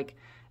have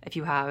if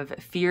you have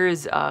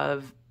fears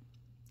of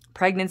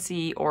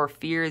pregnancy or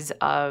fears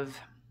of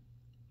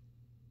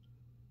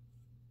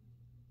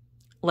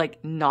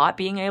like not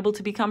being able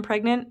to become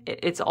pregnant,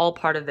 it's all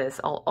part of this,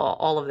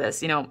 all of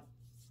this, you know.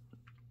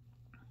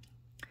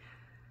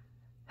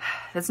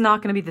 That's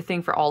not going to be the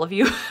thing for all of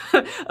you,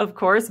 of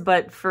course,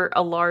 but for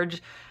a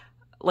large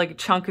like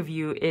chunk of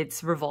you,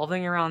 it's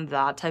revolving around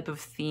that type of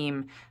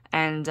theme.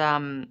 And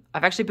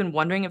I've actually been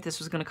wondering if this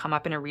was going to come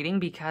up in a reading,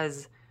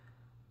 because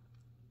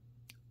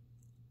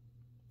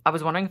I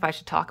was wondering if I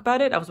should talk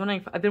about it. I've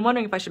been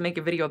wondering if I should make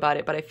a video about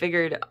it, but I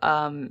figured,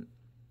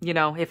 you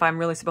know, if I'm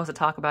really supposed to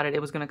talk about it,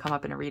 it was going to come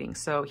up in a reading.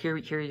 So here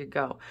you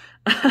go.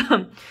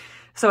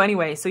 So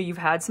anyway, so you've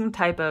had some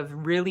type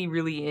of really,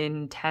 really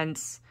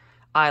intense,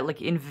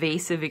 like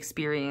invasive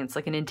experience,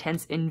 like an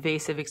intense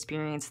invasive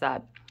experience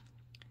that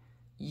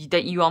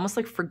you almost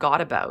like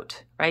forgot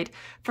about, right?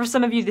 For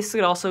some of you, this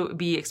could also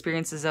be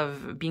experiences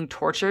of being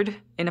tortured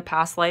in a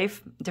past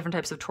life, different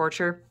types of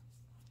torture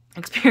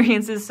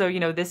experiences. So, you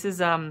know, this is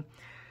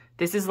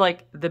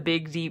like the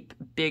big, deep,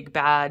 big,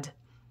 bad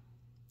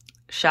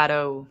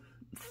shadow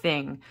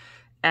thing.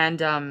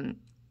 And,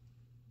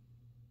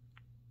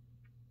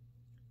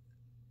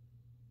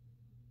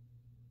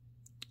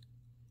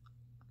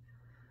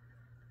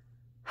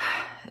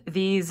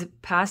 these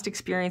past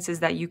experiences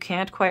that you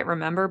can't quite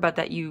remember, but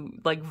that you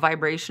like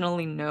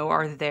vibrationally know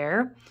are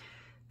there,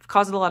 have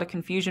caused a lot of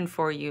confusion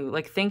for you.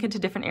 Like, think into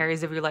different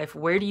areas of your life.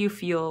 Where do you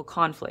feel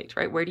conflict,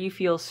 right? Where do you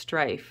feel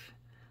strife?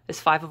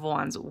 This Five of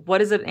Wands.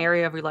 What is an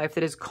area of your life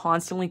that is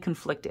constantly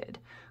conflicted?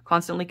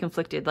 Constantly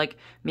conflicted. Like,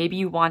 maybe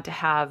you want to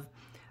have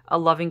a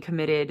loving,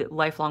 committed,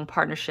 lifelong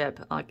partnership,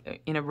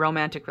 like in a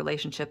romantic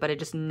relationship, but it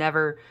just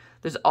never,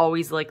 there's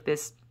always like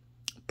this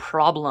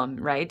problem,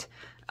 right?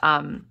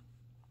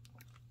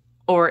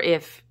 Or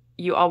if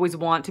you always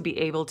want to be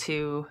able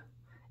to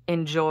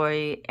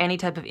enjoy any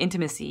type of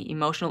intimacy,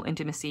 emotional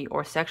intimacy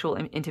or sexual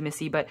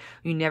intimacy, but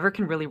you never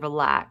can really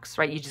relax,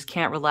 right? You just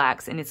can't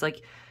relax. And it's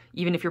like,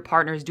 even if your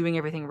partner is doing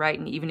everything right,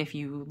 and even if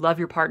you love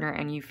your partner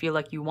and you feel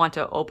like you want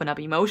to open up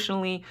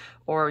emotionally,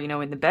 or, you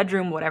know, in the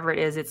bedroom, whatever it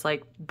is, it's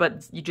like,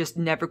 but you just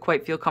never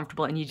quite feel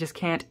comfortable and you just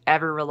can't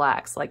ever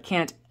relax, like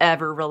can't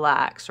ever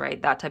relax,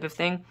 right? That type of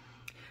thing.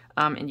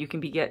 And you can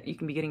be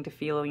getting to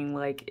feeling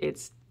like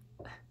it's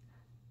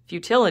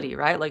futility,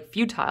 right? Like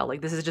futile,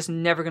 like this is just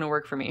never going to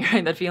work for me,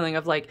 right? That feeling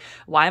of like,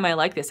 why am I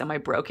like this? Am I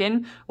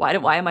broken? Why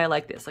am I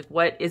like this? Like,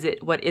 what is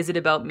it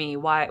about me?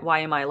 Why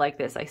am I like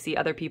this? I see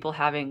other people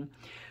having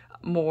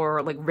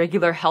more like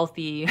regular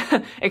healthy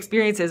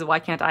experiences. Why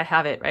can't I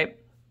have it, right?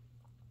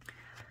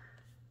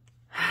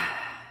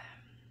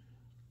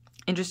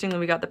 Interestingly,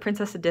 we got the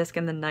Princess of Disc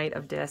and the Knight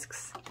of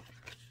Discs.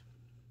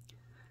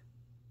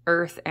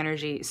 Earth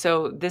energy.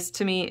 So this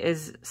to me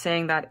is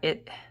saying that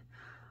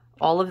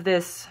all of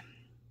this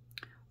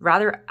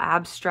rather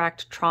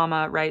abstract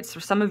trauma, right? So for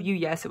some of you,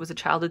 yes, it was a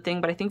childhood thing,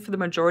 but I think for the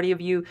majority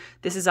of you,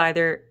 this is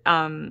either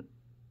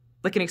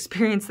like an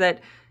experience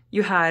that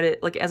you had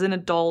it like as an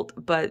adult,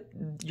 but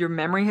your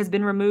memory has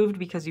been removed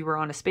because you were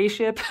on a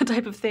spaceship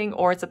type of thing,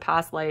 or it's a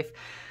past life.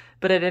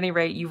 But at any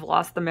rate, you've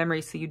lost the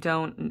memory, so you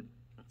don't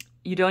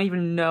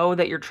even know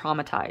that you're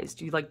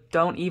traumatized. You like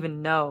don't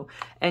even know.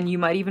 And you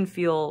might even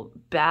feel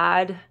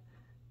bad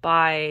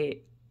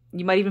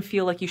you might even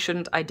feel like you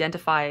shouldn't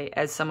identify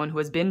as someone who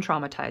has been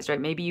traumatized,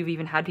 right? Maybe you've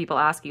even had people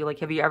ask you, like,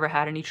 have you ever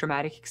had any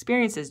traumatic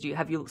experiences?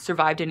 Have you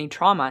survived any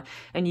trauma?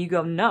 And you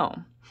go,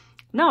 no,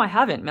 I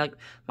haven't. Like,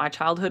 my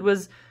childhood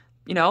was,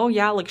 you know,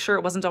 yeah, like, sure,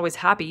 it wasn't always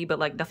happy, but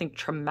like nothing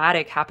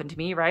traumatic happened to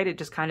me, right? It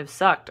just kind of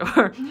sucked.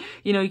 Or,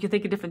 you know, you can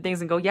think of different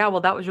things and go, yeah,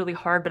 well, that was really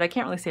hard, but I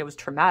can't really say it was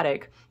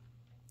traumatic,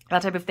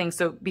 that type of thing.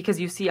 So because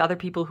you see other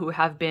people who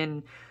have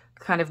been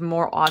kind of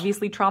more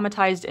obviously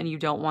traumatized, and you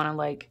don't want to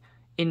like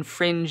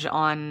infringe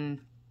on,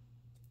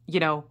 you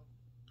know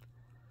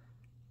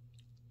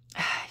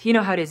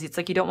how it is. It's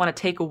like you don't want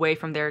to take away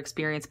from their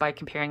experience by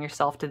comparing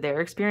yourself to their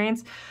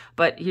experience.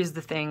 But here's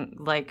the thing,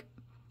 like,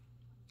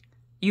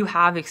 you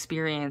have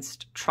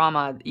experienced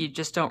trauma, you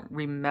just don't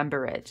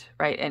remember it,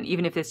 right? And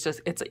even if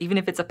even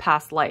if it's a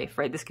past life,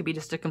 right? This could be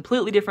just a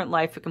completely different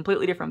life, a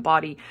completely different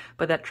body,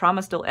 but that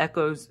trauma still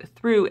echoes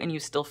through and you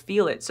still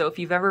feel it. So if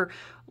you've ever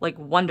like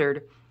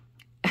wondered,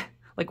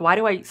 like, why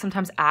do I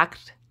sometimes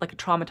act like a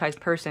traumatized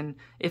person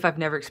if I've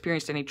never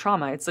experienced any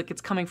trauma? It's like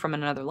it's coming from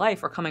another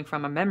life or coming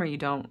from a memory you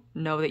don't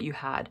know that you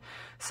had.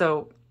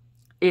 So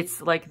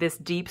it's like this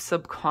deep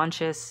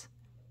subconscious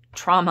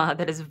trauma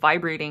that is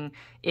vibrating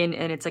in,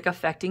 and it's like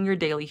affecting your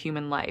daily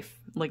human life,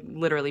 like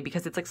literally,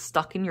 because it's like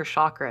stuck in your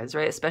chakras,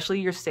 right? Especially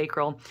your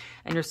sacral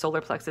and your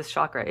solar plexus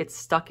chakra. It's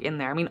stuck in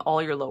there. I mean,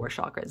 all your lower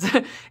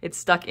chakras, it's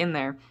stuck in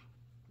there.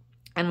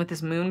 And with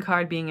this moon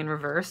card being in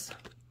reverse,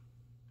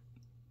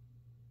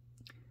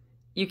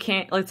 you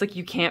can't, it's like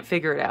you can't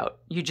figure it out.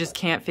 You just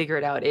can't figure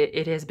it out.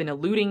 It has been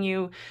eluding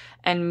you,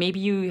 and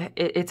maybe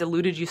it's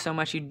eluded you so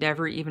much you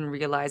never even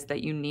realized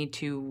that you need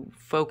to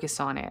focus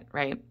on it,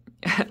 right?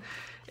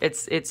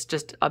 It's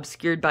just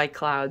obscured by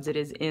clouds. It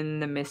is in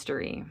the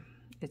mystery.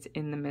 It's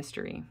in the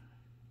mystery.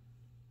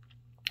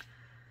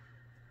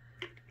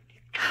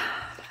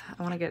 I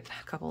want to get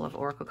a couple of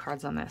oracle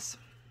cards on this.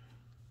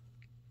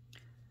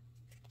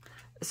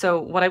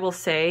 So what I will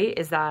say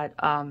is that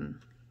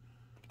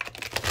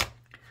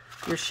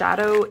your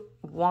shadow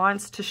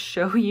wants to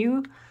show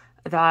you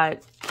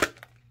that,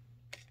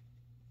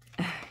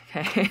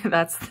 okay,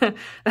 that's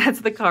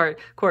the card,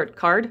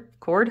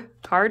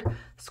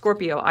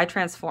 Scorpio, I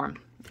transform.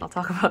 I'll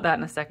talk about that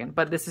in a second,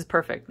 but this is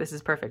perfect. This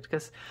is perfect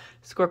because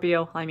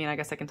Scorpio, I mean, I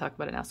guess I can talk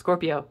about it now.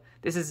 Scorpio,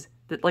 this is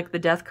like the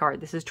death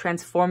card. This is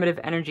transformative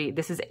energy.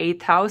 This is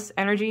 8th house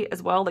energy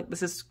as well. Like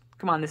this is,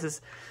 come on, this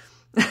is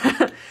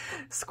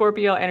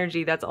Scorpio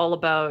energy. That's all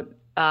about,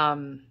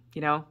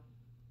 you know,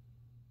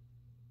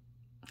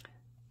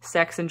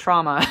 sex and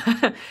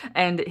trauma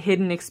and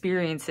hidden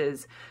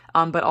experiences,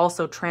 but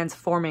also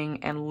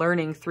transforming and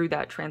learning through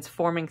that,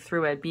 transforming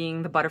through it,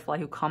 being the butterfly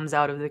who comes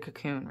out of the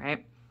cocoon,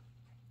 right?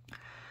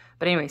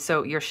 But anyway,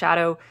 so your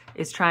shadow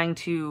is trying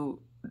to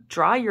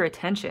draw your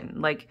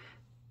attention, like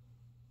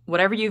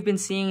whatever you've been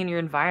seeing in your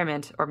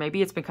environment, or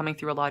maybe it's been coming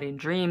through a lot in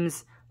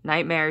dreams,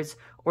 nightmares,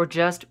 or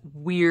just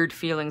weird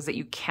feelings that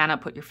you cannot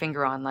put your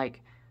finger on.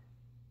 Like,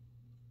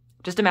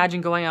 just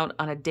imagine going out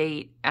on a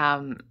date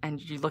and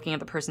you're looking at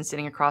the person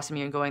sitting across from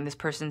you and going, this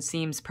person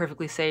seems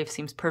perfectly safe,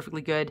 seems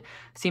perfectly good,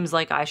 seems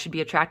like I should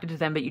be attracted to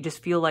them, but you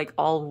just feel like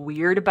all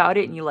weird about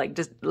it, and you like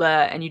just,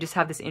 and you just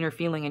have this inner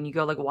feeling and you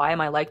go like, why am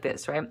I like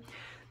this, right?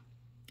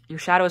 Your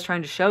shadow is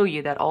trying to show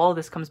you that all of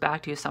this comes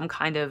back to some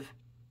kind of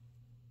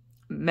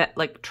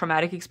like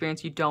traumatic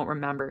experience you don't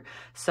remember.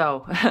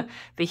 So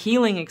the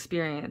healing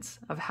experience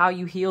of how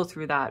you heal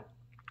through that.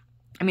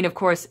 I mean, of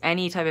course,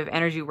 any type of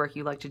energy work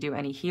you like to do,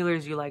 any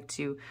healers you like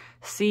to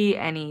see,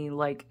 any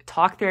like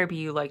talk therapy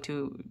you like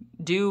to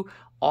do,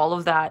 all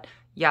of that,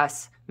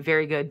 yes,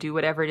 very good. Do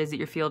whatever it is that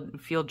you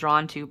feel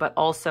drawn to, but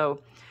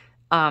also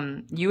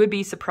you would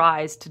be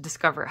surprised to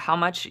discover how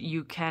much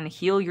you can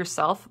heal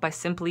yourself by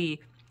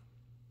simply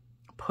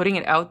putting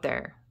it out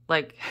there.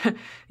 Like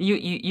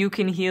you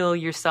can heal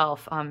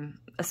yourself,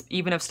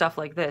 even of stuff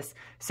like this,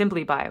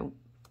 simply by,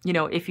 you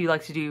know, if you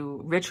like to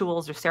do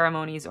rituals or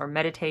ceremonies or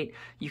meditate,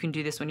 you can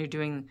do this when you're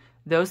doing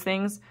those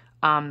things.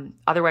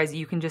 Otherwise,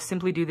 you can just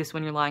simply do this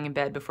when you're lying in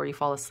bed before you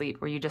fall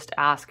asleep, where you just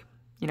ask,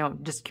 you know,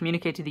 just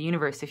communicate to the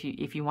universe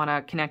if you want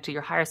to connect to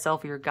your higher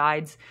self or your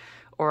guides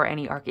or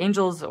any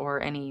archangels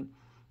or any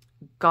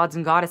gods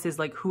and goddesses,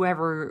 like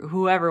whoever,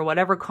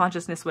 whatever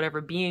consciousness,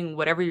 whatever being,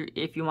 whatever,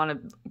 if you want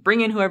to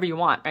bring in whoever you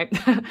want, right?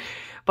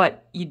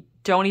 But you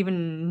don't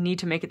even need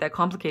to make it that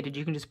complicated.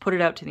 You can just put it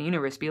out to the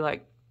universe, be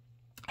like,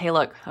 hey,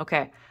 look,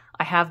 okay,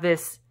 I have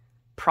this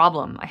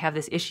problem. I have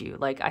this issue.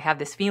 Like, I have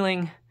this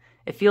feeling.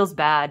 It feels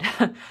bad.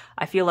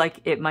 I feel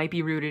like it might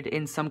be rooted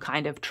in some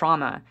kind of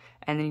trauma.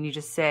 And then you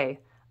just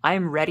say, I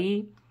am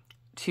ready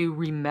to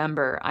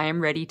remember. I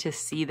am ready to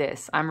see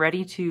this. I'm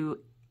ready to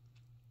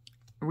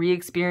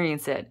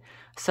re-experience it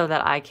so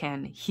that I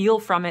can heal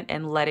from it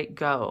and let it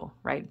go,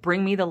 right?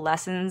 Bring me the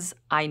lessons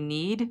I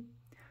need.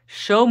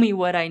 Show me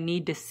what I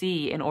need to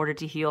see in order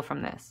to heal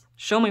from this.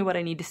 Show me what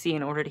I need to see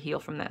in order to heal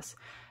from this.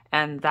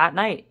 And that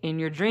night in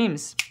your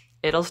dreams,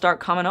 it'll start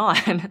coming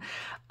on.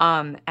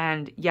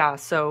 And yeah,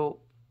 so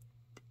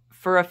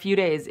for a few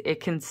days,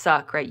 it can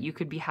suck, right? You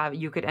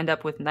could end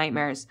up with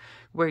nightmares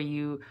where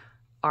you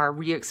are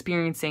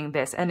re-experiencing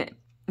this. And,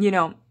 you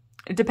know,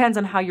 it depends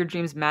on how your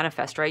dreams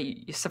manifest, right?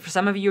 So for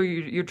some of you,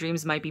 your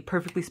dreams might be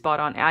perfectly spot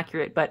on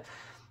accurate, but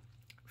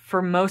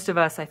for most of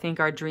us, I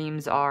think our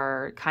dreams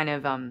are kind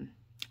of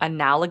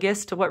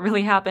analogous to what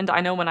really happened.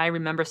 I know when I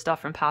remember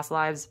stuff from past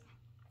lives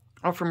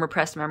or from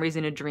repressed memories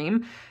in a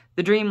dream,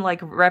 the dream like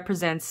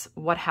represents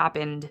what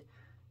happened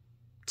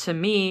to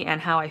me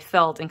and how I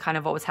felt and kind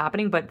of what was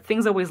happening, but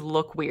things always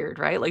look weird,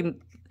 right? Like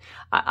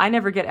I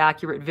never get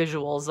accurate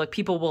visuals. Like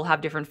people will have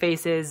different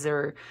faces,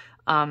 or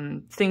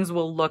things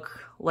will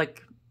look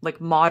like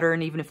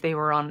modern, even if they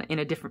were in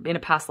a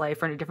past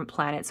life or in a different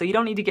planet. So you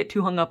don't need to get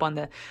too hung up on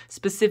the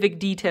specific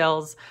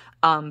details,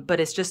 but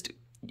it's just,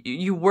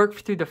 you work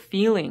through the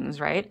feelings,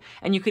 right?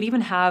 And you could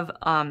even have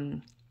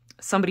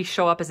somebody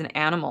show up as an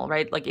animal,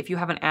 right? Like if you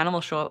have an animal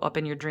show up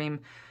in your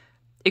dream,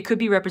 it could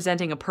be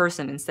representing a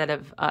person instead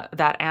of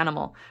that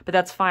animal, but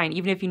that's fine.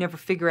 Even if you never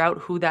figure out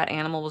who that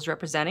animal was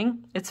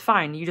representing, it's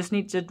fine. You just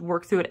need to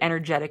work through it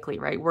energetically,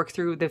 right? Work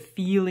through the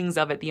feelings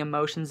of it, the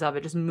emotions of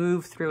it, just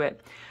move through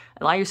it.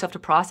 Allow yourself to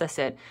process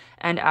it.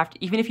 And after,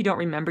 even if you don't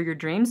remember your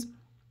dreams,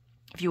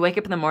 if you wake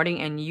up in the morning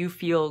and you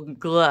feel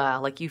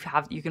like you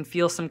can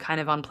feel some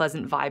kind of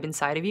unpleasant vibe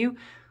inside of you,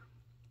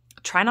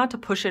 try not to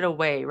push it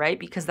away, right?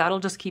 Because that'll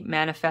just keep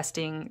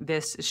manifesting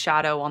this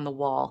shadow on the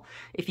wall.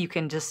 If you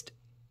can just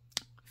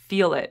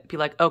feel it, be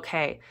like,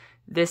 okay,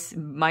 this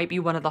might be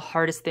one of the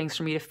hardest things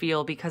for me to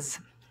feel, because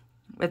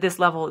at this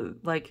level,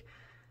 like,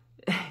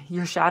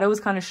 your shadow is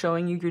kind of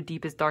showing you your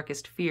deepest,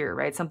 darkest fear,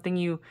 right? Something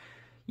you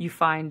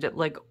find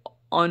like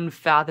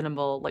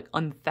unfathomable,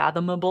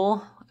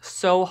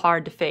 so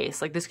hard to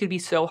face. Like, this could be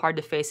so hard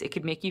to face. It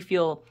could make you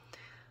feel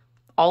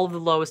all of the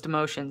lowest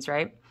emotions,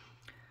 right?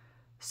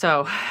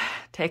 So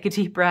take a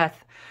deep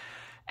breath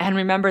and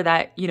remember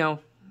that, you know,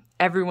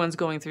 everyone's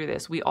going through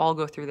this. We all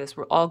go through this.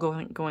 We're all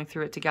going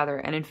through it together.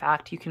 And in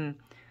fact, you can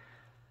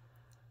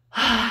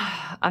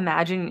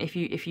imagine if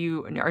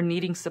you are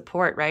needing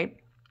support, right?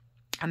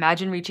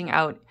 Imagine reaching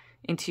out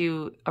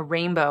into a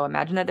rainbow.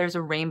 Imagine that there's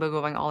a rainbow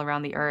going all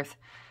around the earth,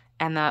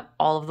 and that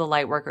all of the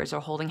light workers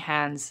are holding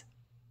hands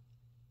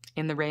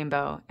in the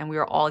rainbow, and we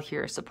are all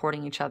here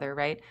supporting each other,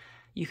 right?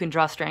 You can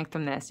draw strength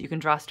from this. You can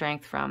draw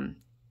strength from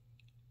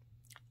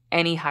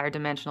any higher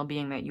dimensional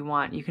being that you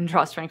want. You can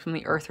draw strength from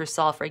the earth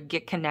herself, right?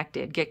 Get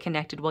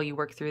connected while you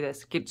work through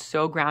this. Get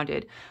so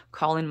grounded.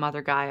 Call in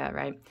Mother Gaia,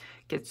 right?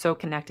 Get so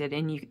connected,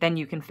 and then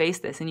you can face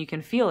this and you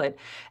can feel it.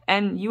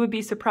 And you would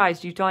be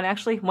surprised. You don't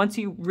actually, once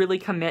you really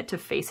commit to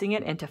facing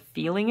it and to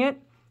feeling it,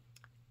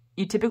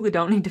 you typically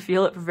don't need to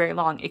feel it for very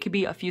long. It could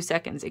be a few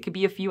seconds. It could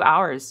be a few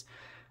hours,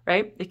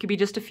 right? It could be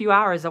just a few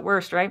hours at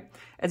worst, right?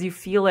 As you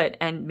feel it,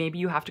 and maybe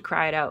you have to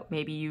cry it out.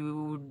 Maybe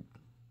you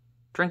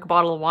drink a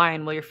bottle of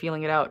wine while you're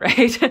feeling it out,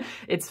 right?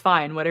 It's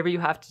fine, whatever you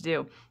have to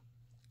do.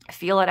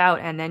 Feel it out,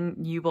 and then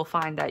you will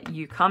find that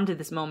you come to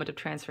this moment of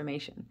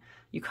transformation.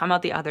 You come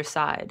out the other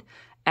side,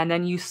 and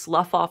then you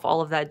slough off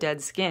all of that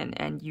dead skin,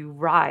 and you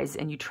rise,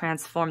 and you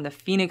transform the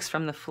phoenix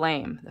from the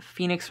flame,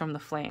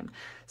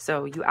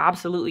 So you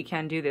absolutely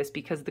can do this,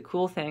 because the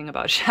cool thing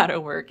about shadow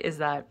work is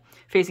that,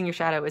 facing your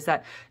shadow, is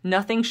that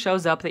nothing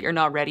shows up that you're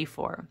not ready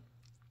for,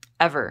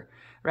 ever,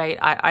 right?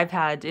 I've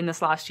had, in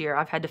this last year,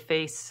 I've had to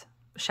face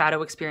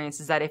shadow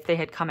experiences that if they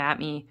had come at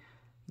me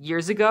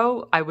years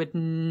ago, I would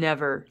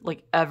never,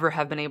 ever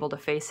have been able to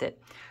face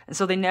it. And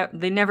so they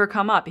never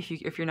come up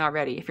if you're not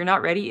ready. If you're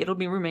not ready, it'll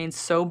remain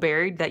so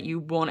buried that you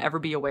won't ever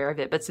be aware of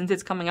it. But since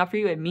it's coming up for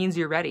you, it means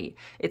you're ready.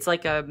 It's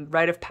like a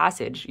rite of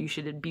passage. You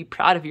should be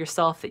proud of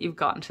yourself that you've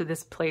gotten to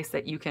this place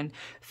that you can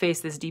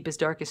face this deepest,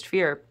 darkest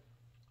fear,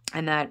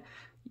 and that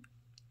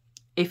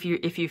if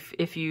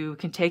you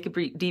can take a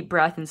deep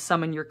breath and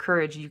summon your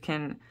courage, you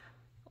can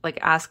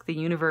ask the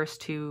universe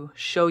to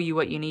show you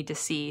what you need to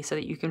see so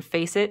that you can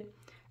face it,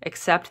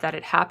 accept that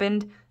it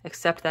happened,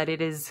 accept that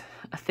it is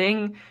a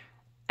thing,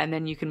 and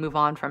then you can move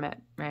on from it,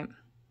 right?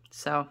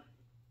 So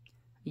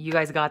you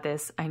guys got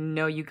this. I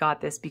know you got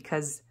this,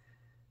 because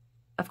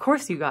of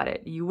course you got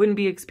it. You wouldn't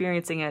be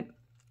experiencing it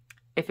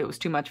if it was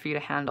too much for you to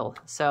handle.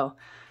 So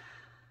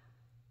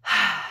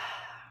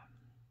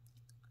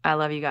I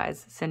love you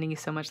guys. Sending you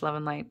so much love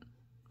and light.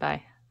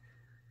 Bye.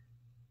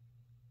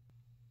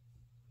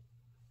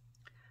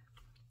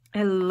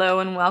 Hello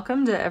and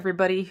welcome to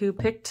everybody who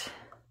picked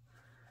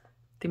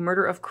the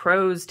Murder of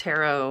Crows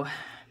Tarot.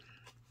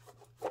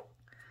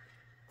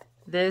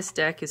 This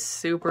deck is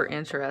super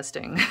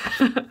interesting.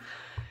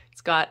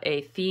 It's got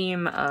a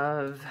theme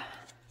of,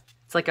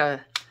 it's like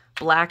a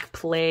Black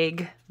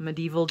Plague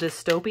medieval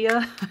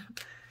dystopia.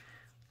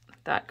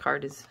 That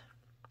card is...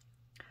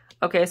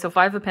 Okay, so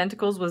Five of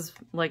Pentacles was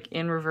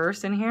in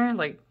reverse in here,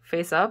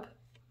 face up.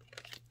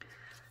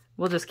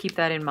 We'll just keep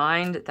that in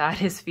mind.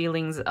 That is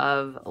feelings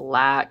of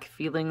lack,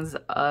 feelings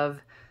of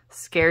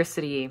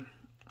scarcity.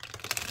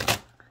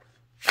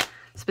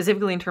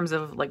 Specifically in terms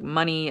of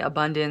money,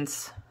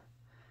 abundance.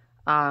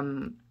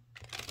 Can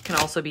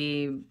also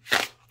be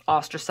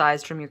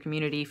ostracized from your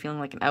community, feeling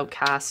like an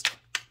outcast.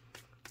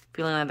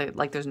 Feeling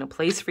like there's no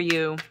place for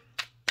you.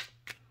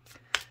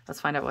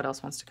 Let's find out what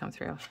else wants to come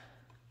through.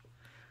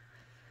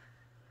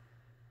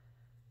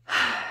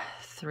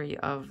 Three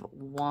of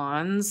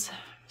Wands.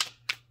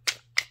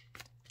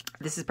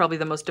 This is probably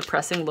the most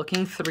depressing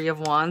looking Three of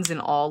Wands in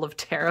all of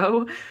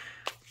tarot,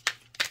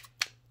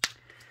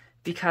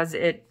 because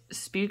it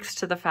speaks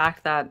to the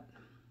fact that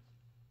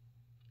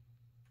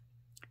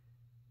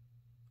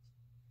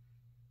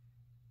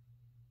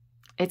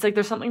it's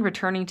there's something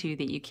returning to you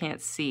that you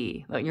can't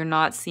see, that you're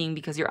not seeing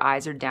because your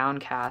eyes are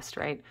downcast,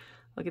 right?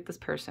 Look at this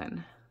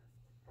person.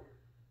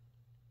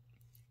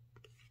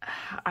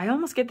 I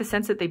almost get the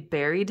sense that they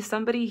buried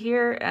somebody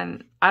here,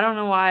 and I don't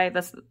know why.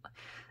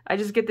 I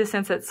just get this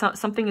sense that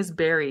something is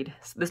buried.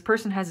 This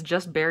person has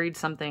just buried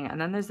something, and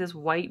then there's this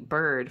white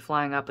bird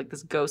flying up,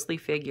 this ghostly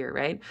figure,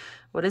 right?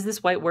 What does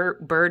this white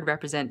bird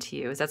represent to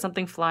you? Is that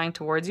something flying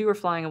towards you or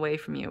flying away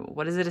from you?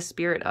 What is it a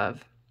spirit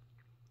of?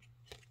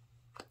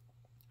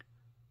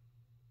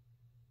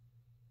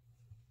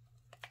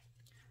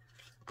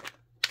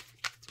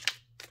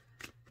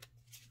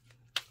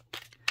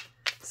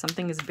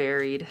 Something is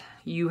buried.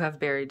 You have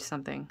buried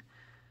something.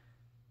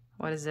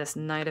 What is this?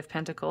 Knight of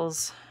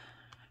Pentacles.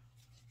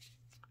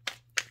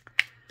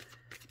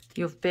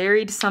 You have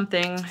buried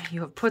something.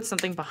 You have put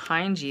something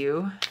behind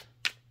you.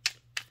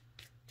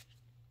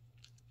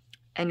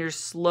 And you're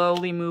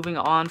slowly moving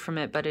on from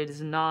it, but it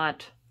is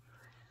not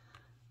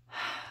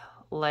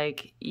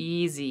like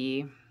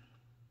easy.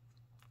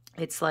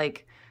 It's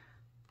like,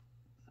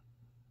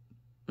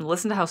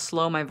 listen to how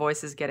slow my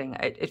voice is getting.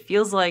 It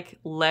feels like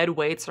lead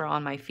weights are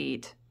on my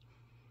feet.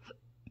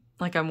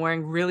 Like I'm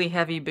wearing really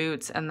heavy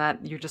boots and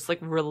that you're just like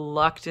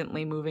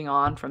reluctantly moving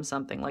on from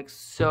something, like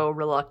so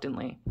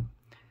reluctantly.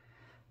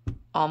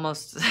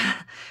 Almost.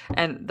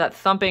 And that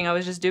thumping I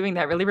was just doing,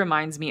 that really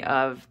reminds me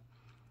of,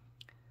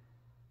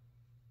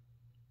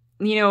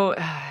 you know,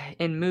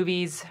 in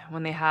movies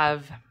when they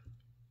have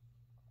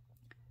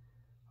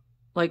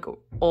like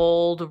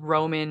old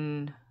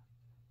Roman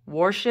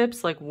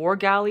warships, like war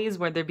galleys,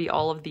 where there'd be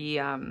all of the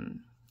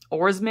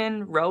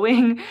oarsmen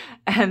rowing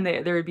and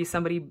there would be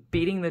somebody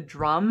beating the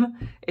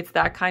drum. It's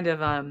that kind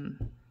of,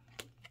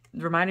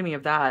 reminded me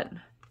of that.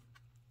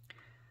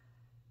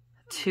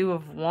 Two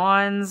of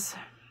Wands.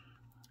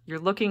 You're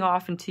looking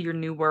off into your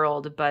new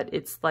world, but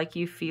it's like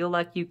you feel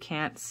like you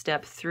can't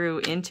step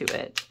through into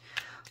it.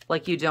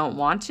 Like you don't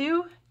want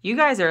to. You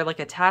guys are like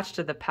attached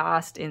to the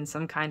past in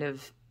some kind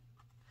of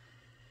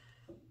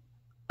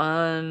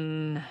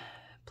unpleasant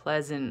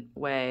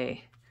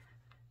way.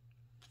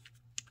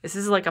 This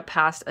is like a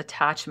past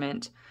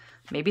attachment.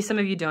 Maybe some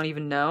of you don't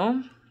even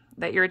know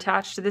that you're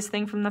attached to this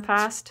thing from the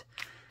past.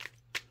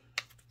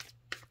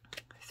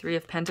 Three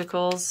of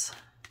Pentacles.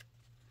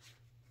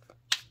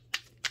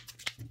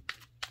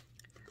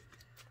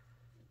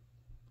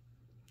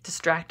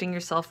 Distracting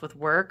yourself with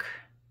work.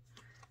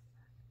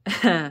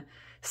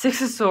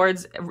 Six of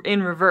Swords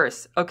in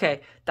reverse. Okay,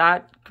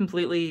 that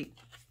completely...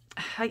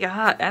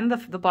 Yeah, and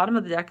the bottom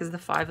of the deck is the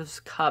Five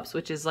of Cups,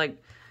 which is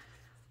like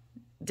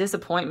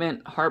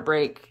disappointment,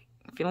 heartbreak,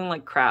 feeling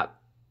like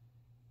crap.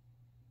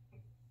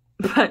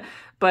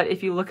 But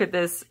if you look at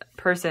this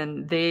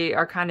person, they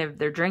are kind of,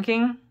 they're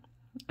drinking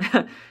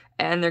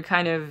and they're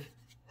kind of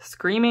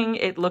screaming.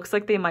 It looks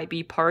like they might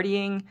be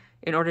partying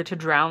in order to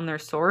drown their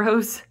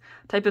sorrows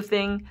type of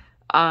thing.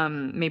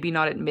 Maybe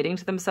not admitting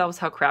to themselves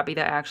how crappy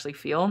they actually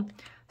feel.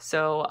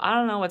 So I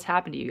don't know what's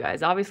happened to you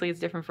guys. Obviously it's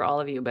different for all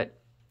of you, but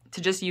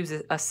to just use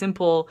a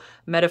simple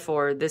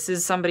metaphor, this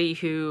is somebody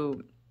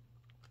who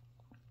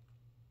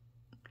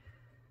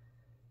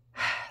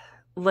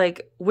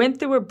like went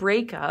through a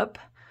breakup,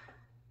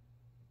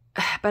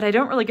 but I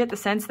don't really get the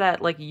sense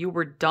that like you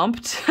were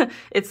dumped.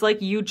 It's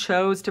like you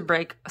chose to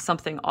break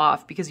something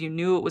off because you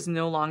knew it was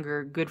no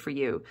longer good for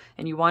you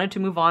and you wanted to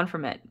move on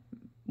from it.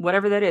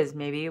 Whatever that is,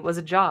 maybe it was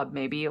a job,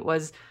 maybe it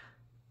was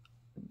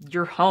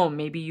your home,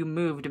 maybe you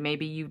moved,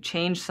 maybe you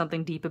changed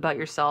something deep about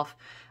yourself.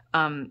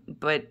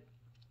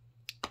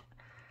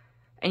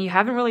 And you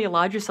haven't really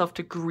allowed yourself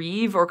to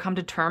grieve or come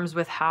to terms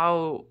with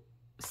how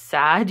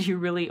sad you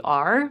really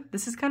are.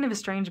 This is kind of a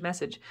strange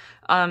message.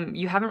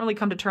 You haven't really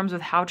come to terms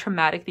with how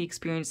traumatic the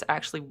experience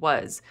actually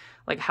was,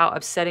 like how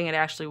upsetting it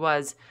actually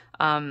was.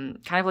 Kind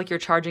of like you're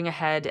charging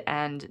ahead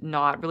and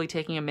not really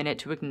taking a minute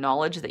to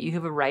acknowledge that you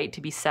have a right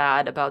to be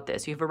sad about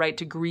this. You have a right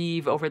to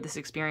grieve over this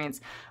experience.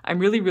 I'm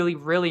really, really,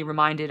 really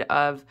reminded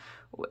of,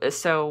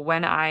 so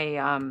when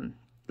I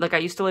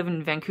used to live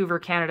in Vancouver,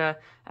 Canada,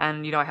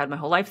 and, you know, I had my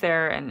whole life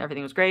there and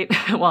everything was great.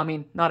 Well, I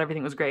mean, not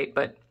everything was great,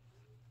 but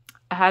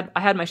I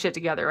had my shit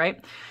together,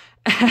 right?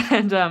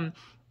 And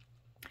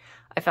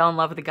I fell in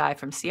love with a guy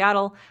from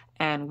Seattle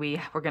and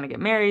we were going to get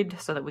married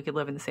so that we could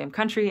live in the same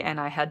country, and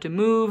I had to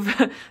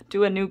move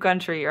to a new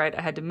country, right?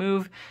 I had to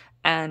move,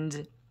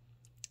 and,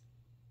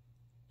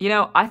 you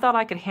know, I thought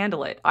I could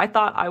handle it. I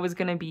thought I was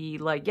going to be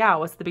like, yeah,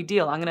 what's the big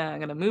deal? I'm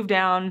going to move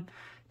down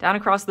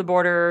across the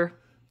border.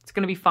 It's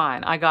going to be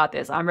fine. I got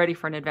this. I'm ready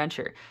for an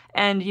adventure.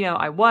 And, you know,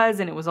 I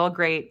was, and it was all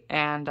great.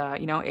 And,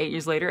 you know, 8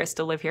 years later, I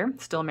still live here,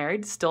 still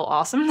married, still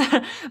awesome.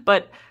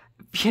 But,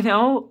 you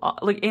know,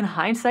 like in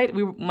hindsight,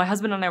 my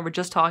husband and I were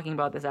just talking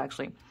about this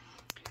actually.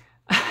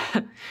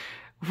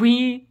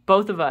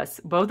 Both of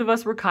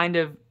us were kind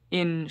of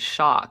in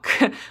shock.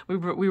 We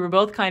were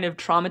both kind of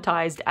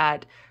traumatized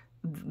at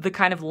the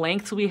kind of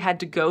lengths we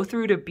had to go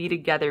through to be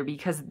together,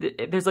 because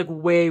there's like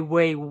way,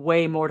 way,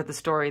 way more to the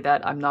story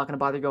that I'm not going to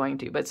bother going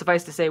into. But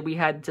suffice to say, we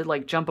had to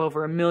like jump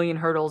over a million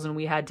hurdles, and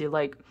we had to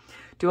like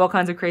do all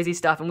kinds of crazy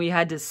stuff, and we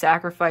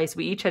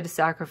each had to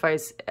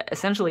sacrifice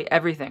essentially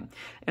everything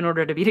in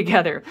order to be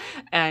together.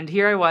 And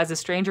here I was, a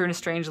stranger in a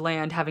strange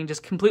land, having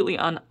just completely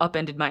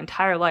upended my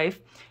entire life.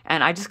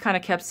 And I just kind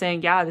of kept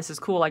saying, yeah, this is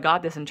cool, I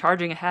got this, and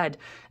charging ahead.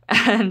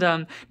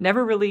 And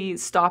never really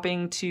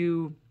stopping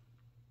to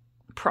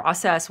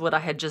process what I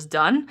had just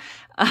done.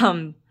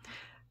 In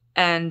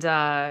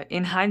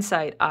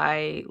hindsight,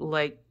 I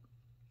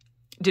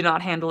did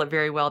not handle it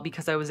very well,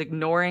 because I was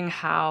ignoring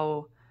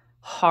how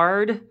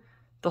hard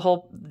the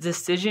whole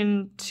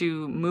decision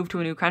to move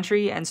to a new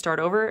country and start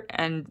over,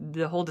 and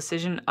the whole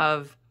decision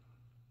of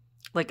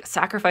like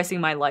sacrificing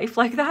my life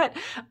like that,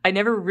 I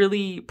never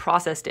really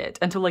processed it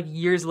until like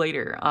years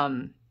later.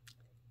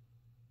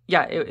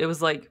 Yeah, it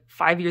was like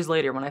 5 years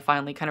later when I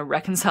finally kind of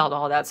reconciled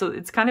all that. So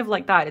it's kind of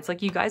like that. It's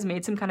like you guys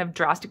made some kind of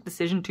drastic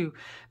decision to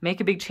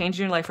make a big change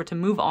in your life or to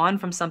move on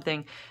from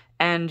something.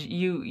 And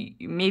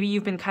maybe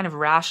you've been kind of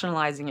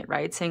rationalizing it,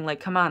 right? Saying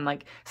like, come on,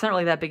 like, it's not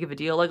really that big of a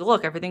deal. Like,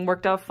 look, everything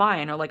worked out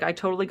fine. Or like, I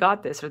totally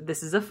got this. Or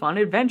this is a fun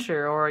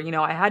adventure. Or, you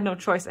know, I had no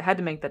choice. I had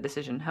to make that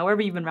decision.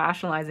 However you've been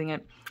rationalizing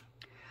it.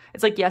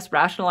 It's like, yes,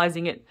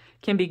 rationalizing it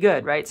can be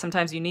good, right?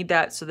 Sometimes you need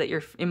that so that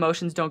your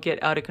emotions don't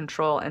get out of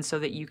control and so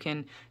that you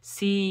can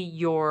see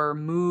your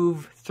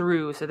move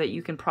through, so that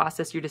you can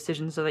process your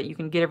decisions, so that you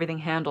can get everything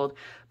handled.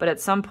 But at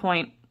some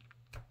point,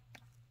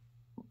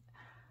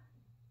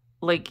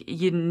 like,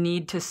 you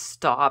need to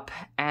stop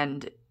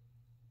and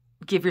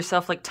give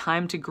yourself like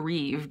time to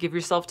grieve, give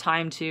yourself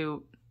time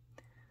to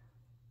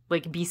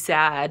like be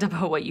sad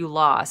about what you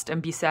lost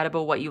and be sad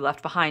about what you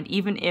left behind.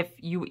 Even if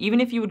you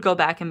would go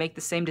back and make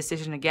the same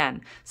decision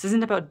again. This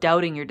isn't about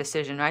doubting your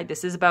decision, right?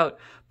 This is about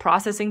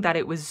processing that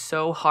it was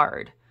so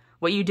hard.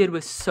 What you did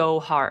was so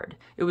hard.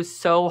 It was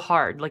so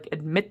hard. Like,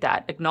 admit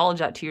that, acknowledge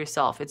that to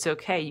yourself. It's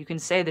okay. You can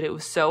say that it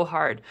was so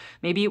hard.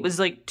 Maybe it was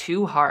like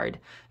too hard.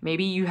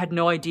 Maybe you had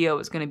no idea it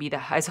was going to be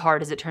as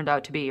hard as it turned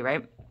out to be,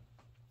 right?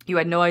 You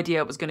had no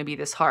idea it was going to be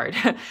this hard,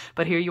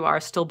 but here you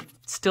are still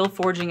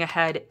forging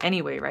ahead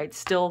anyway, right?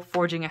 Still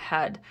forging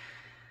ahead.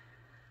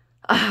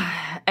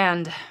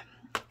 And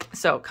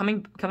so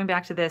coming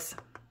back to this,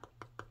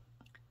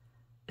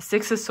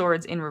 Six of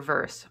Swords in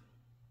reverse.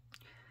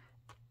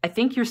 I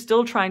think you're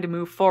still trying to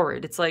move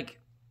forward. It's like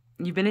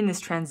you've been in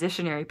this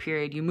transitionary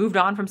period. You moved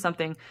on from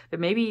something, but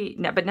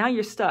now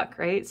you're stuck,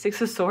 right? Six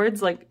of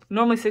Swords, like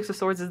normally Six of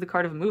Swords is the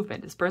card of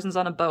movement. This person's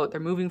on a boat. They're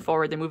moving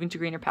forward. They're moving to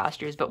greener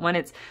pastures. But when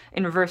it's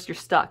in reverse, you're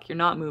stuck. You're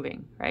not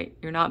moving, right?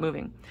 You're not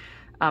moving.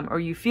 Or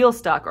you feel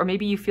stuck, or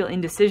maybe you feel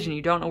indecision.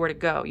 You don't know where to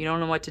go. You don't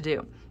know what to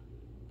do.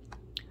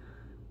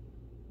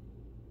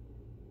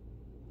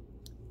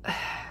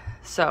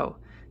 So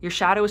your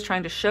shadow is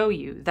trying to show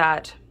you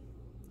that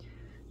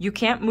you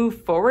can't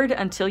move forward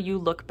until you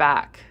look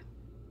back.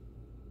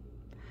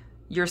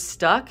 You're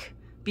stuck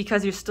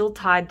because you're still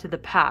tied to the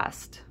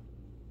past.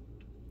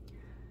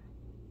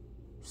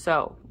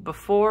 So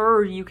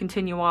before you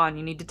continue on,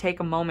 you need to take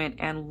a moment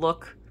and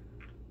look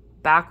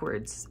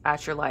backwards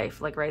at your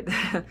life, like right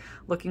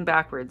looking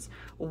backwards.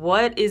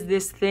 What is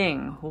this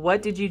thing?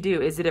 What did you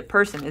do? Is it a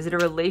person? Is it a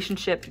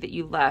relationship that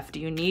you left? Do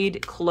you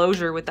need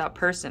closure with that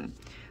person?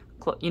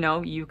 You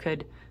know,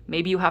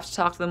 maybe you have to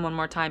talk to them one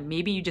more time.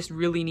 Maybe you just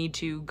really need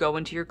to go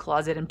into your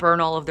closet and burn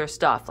all of their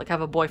stuff, like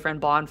have a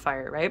boyfriend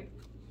bonfire, right?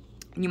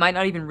 You might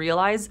not even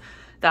realize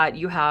that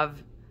you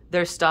have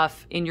their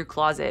stuff in your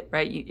closet,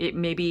 right?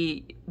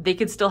 Maybe they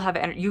could still have,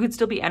 you could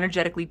still be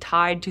energetically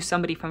tied to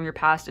somebody from your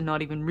past and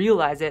not even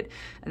realize it.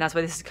 And that's why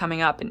this is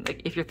coming up. And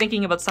if you're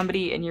thinking about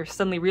somebody and you're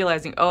suddenly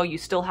realizing, oh, you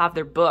still have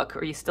their book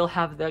or you still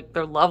have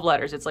their love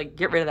letters, it's like,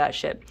 get rid of that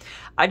shit.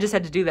 I just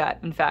had to do that,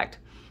 in fact.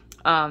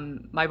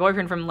 My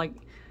boyfriend from like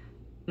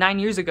 9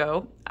 years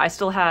ago, I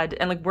still had,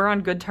 and like we're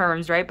on good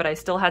terms, right? But I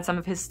still had some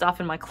of his stuff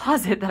in my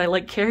closet that I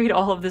like carried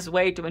all of this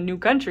way to a new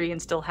country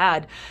and still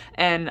had.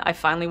 And I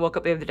finally woke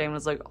up the other day and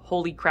was like,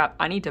 holy crap,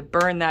 I need to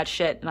burn that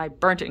shit. And I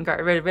burnt it and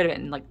got rid of it.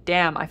 And like,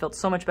 damn, I felt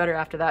so much better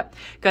after that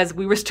because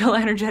we were still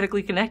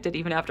energetically connected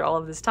even after all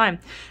of this time.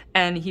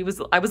 And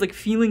I was like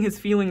feeling his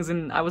feelings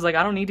and I was like,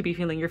 I don't need to be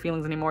feeling your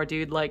feelings anymore,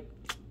 dude. Like,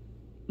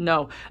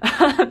 no.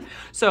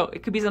 So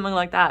it could be something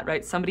like that,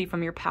 right? Somebody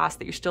from your past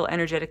that you're still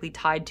energetically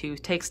tied to.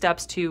 Take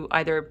steps to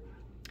either,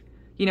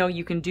 you know,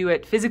 you can do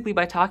it physically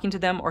by talking to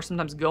them or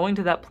sometimes going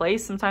to that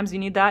place. Sometimes you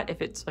need that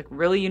if it's like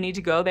really you need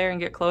to go there and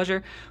get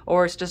closure,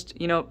 or it's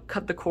just, you know,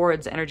 cut the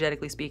cords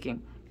energetically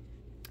speaking.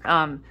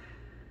 Now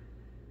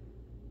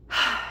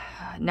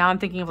I'm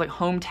thinking of like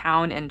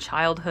hometown and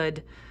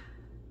childhood.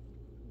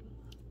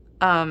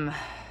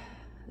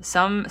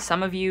 Some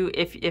of you,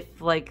 if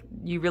like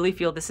you really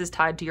feel this is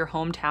tied to your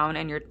hometown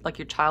and your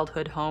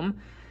childhood home,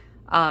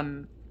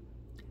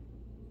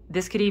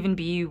 this could even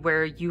be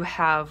where you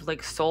have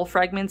like soul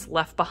fragments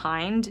left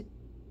behind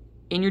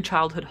in your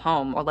childhood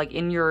home or like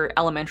in your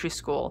elementary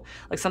school.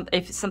 Like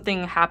if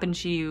something happened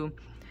to you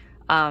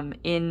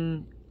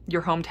in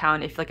your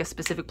hometown, if like a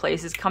specific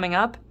place is coming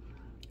up,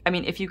 I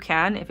mean, if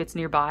it's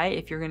nearby,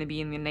 if you're going to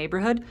be in the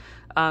neighborhood,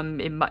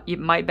 it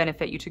might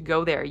benefit you to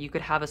go there. You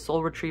could have a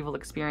soul retrieval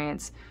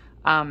experience.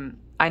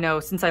 I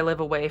know since I live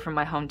away from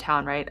my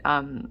hometown, right?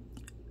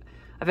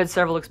 I've had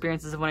several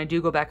experiences of when I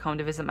do go back home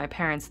to visit my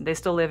parents, and they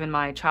still live in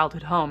my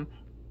childhood home.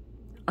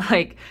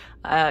 Like,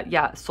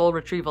 yeah, soul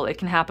retrieval. It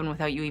can happen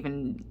without you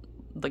even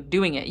like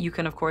doing it. You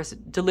can, of course,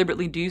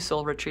 deliberately do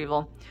soul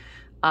retrieval.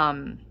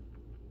 Man,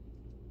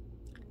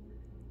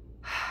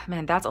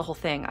 that's a whole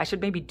thing. I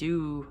should maybe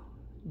do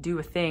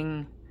a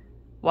thing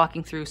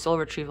walking through soul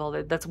retrieval.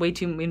 That's way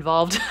too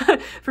involved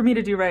for me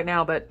to do right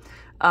now, but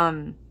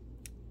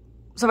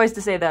suffice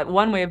to say that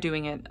one way of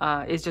doing it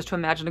is just to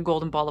imagine a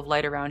golden ball of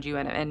light around you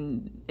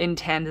and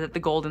intend that the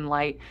golden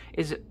light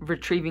is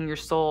retrieving your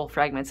soul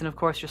fragments. And of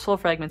course your soul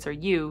fragments are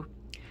you,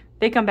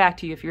 they come back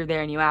to you if you're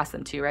there and you ask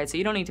them to, right? So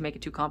you don't need to make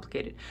it too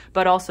complicated.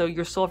 But also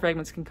your soul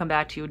fragments can come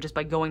back to you just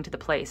by going to the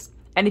place.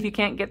 And if you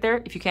can't get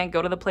there, if you can't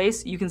go to the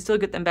place, you can still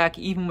get them back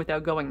even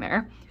without going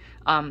there.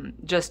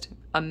 Just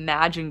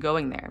imagine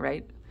going there,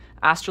 right?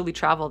 Astrally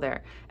travel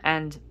there.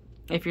 And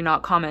if you're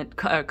not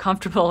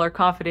comfortable or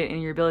confident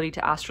in your ability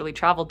to astrally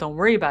travel, don't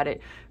worry about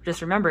it.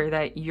 Just remember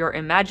that your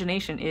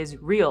imagination is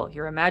real.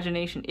 Your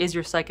imagination is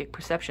your psychic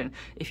perception.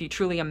 If you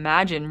truly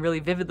imagine, really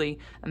vividly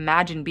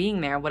imagine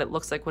being there, what it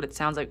looks like, what it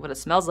sounds like, what it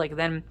smells like,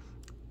 then,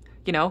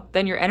 you know,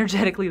 then you're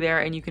energetically there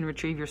and you can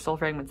retrieve your soul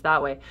fragments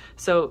that way.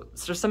 So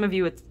for some of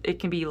you, it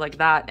can be like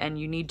that, and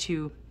you need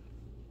to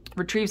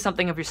retrieve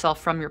something of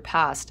yourself from your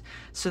past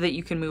so that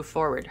you can move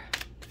forward.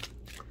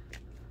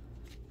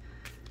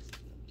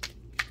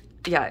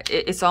 Yeah,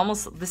 it's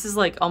almost, this is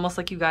like almost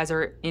like you guys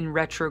are in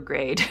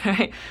retrograde,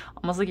 right?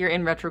 Almost like you're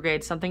in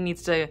retrograde. Something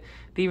needs to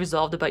be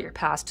resolved about your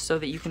past so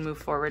that you can move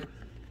forward.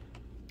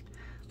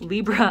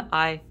 Libra,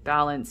 I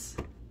balance.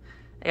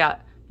 Yeah,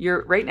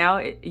 right now,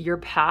 your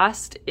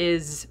past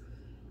is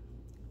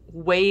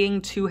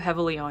weighing too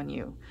heavily on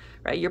you,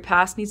 right? Your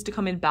past needs to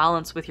come in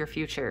balance with your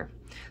future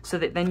so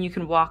that then you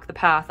can walk the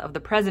path of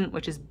the present,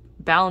 which is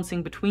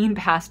balancing between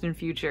past and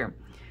future.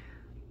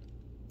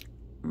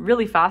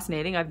 Really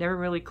fascinating. I've never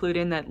really clued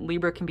in that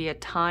Libra can be a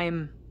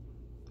time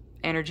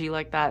energy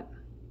like that.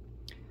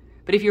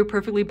 But if you're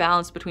perfectly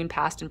balanced between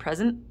past and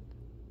present,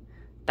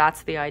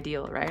 that's the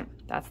ideal, right?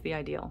 That's the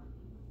ideal.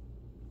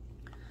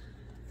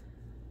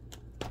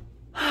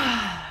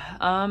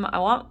 I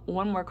want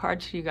one more card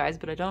to you guys,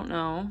 but I don't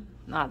know.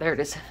 Ah, there it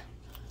is.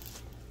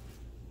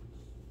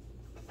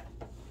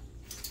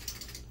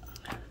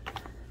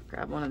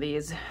 Grab one of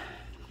these.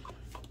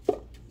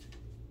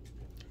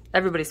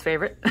 Everybody's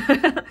favorite,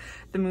 the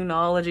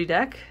Moonology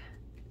deck.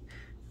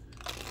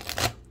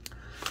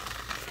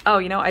 Oh,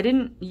 you know, I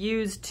didn't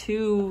use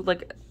two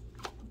like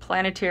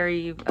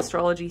planetary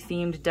astrology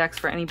themed decks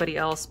for anybody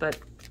else, but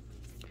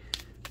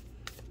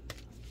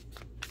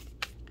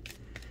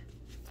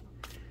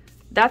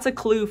that's a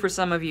clue for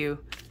some of you.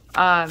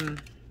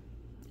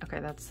 Okay,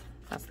 that's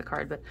the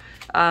card, but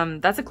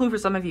that's a clue for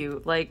some of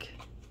you. Like,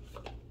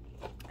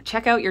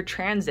 check out your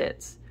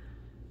transits.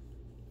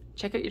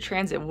 Check out your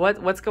transit.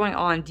 What's going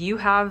on? Do you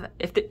have,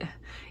 if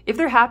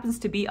there happens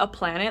to be a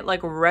planet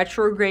like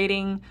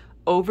retrograding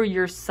over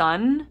your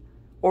sun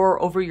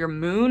or over your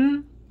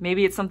moon,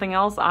 maybe it's something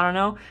else, I don't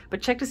know,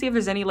 but check to see if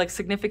there's any like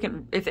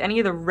significant, if any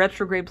of the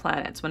retrograde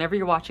planets, whenever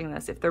you're watching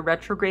this, if they're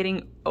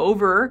retrograding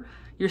over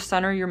your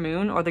sun or your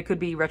moon, or they could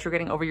be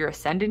retrograding over your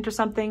ascendant or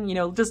something, you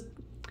know, just,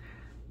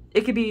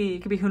 it could be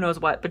who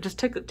knows what, but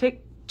just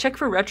check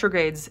for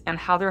retrogrades and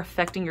how they're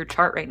affecting your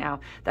chart right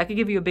now. That could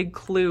give you a big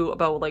clue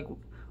about like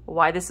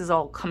why this is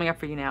all coming up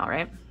for you now,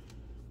 right?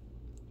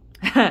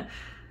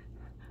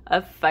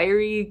 A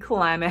fiery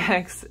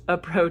climax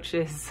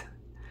approaches.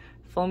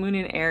 Full moon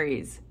in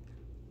Aries.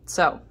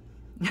 So,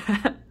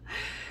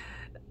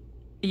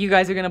 you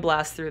guys are going to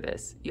blast through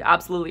this. You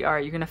absolutely are.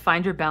 You're going to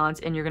find your balance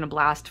and you're going to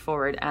blast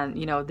forward. And,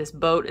 you know, this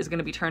boat is going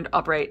to be turned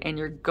upright and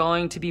you're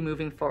going to be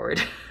moving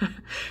forward.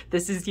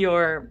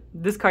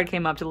 This card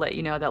came up to let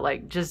you know that,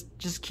 like,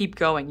 just keep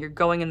going. You're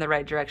going in the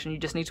right direction. You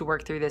just need to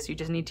work through this. You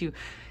just need to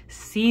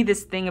see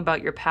this thing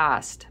about your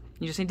past.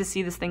 You just need to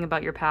see this thing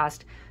about your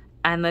past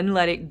and then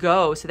let it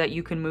go so that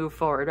you can move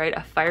forward, right?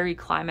 A fiery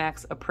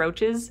climax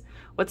approaches.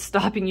 What's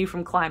stopping you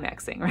from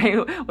climaxing,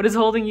 right? What is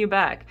holding you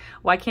back?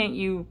 Why can't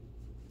you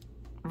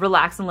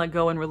relax and let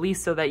go and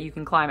release so that you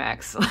can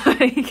climax?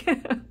 Like,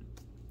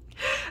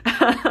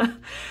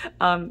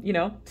 you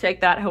know,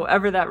 take that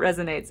however that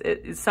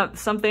resonates.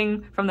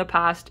 Something from the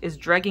past is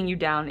dragging you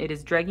down. It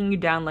is dragging you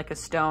down like a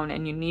stone,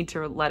 and you need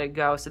to let it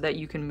go so that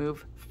you can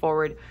move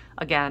forward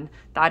again.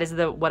 That is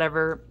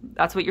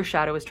that's what your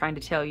shadow is trying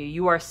to tell you.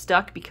 You are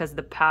stuck because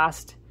the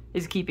past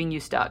is keeping you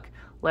stuck.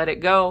 Let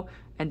it go,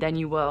 and then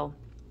you will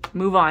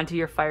move on to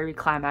your fiery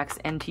climax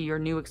and to your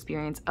new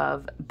experience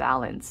of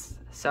balance.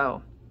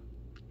 So,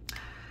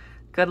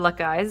 good luck,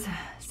 guys.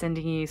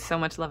 Sending you so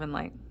much love and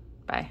light.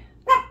 Bye.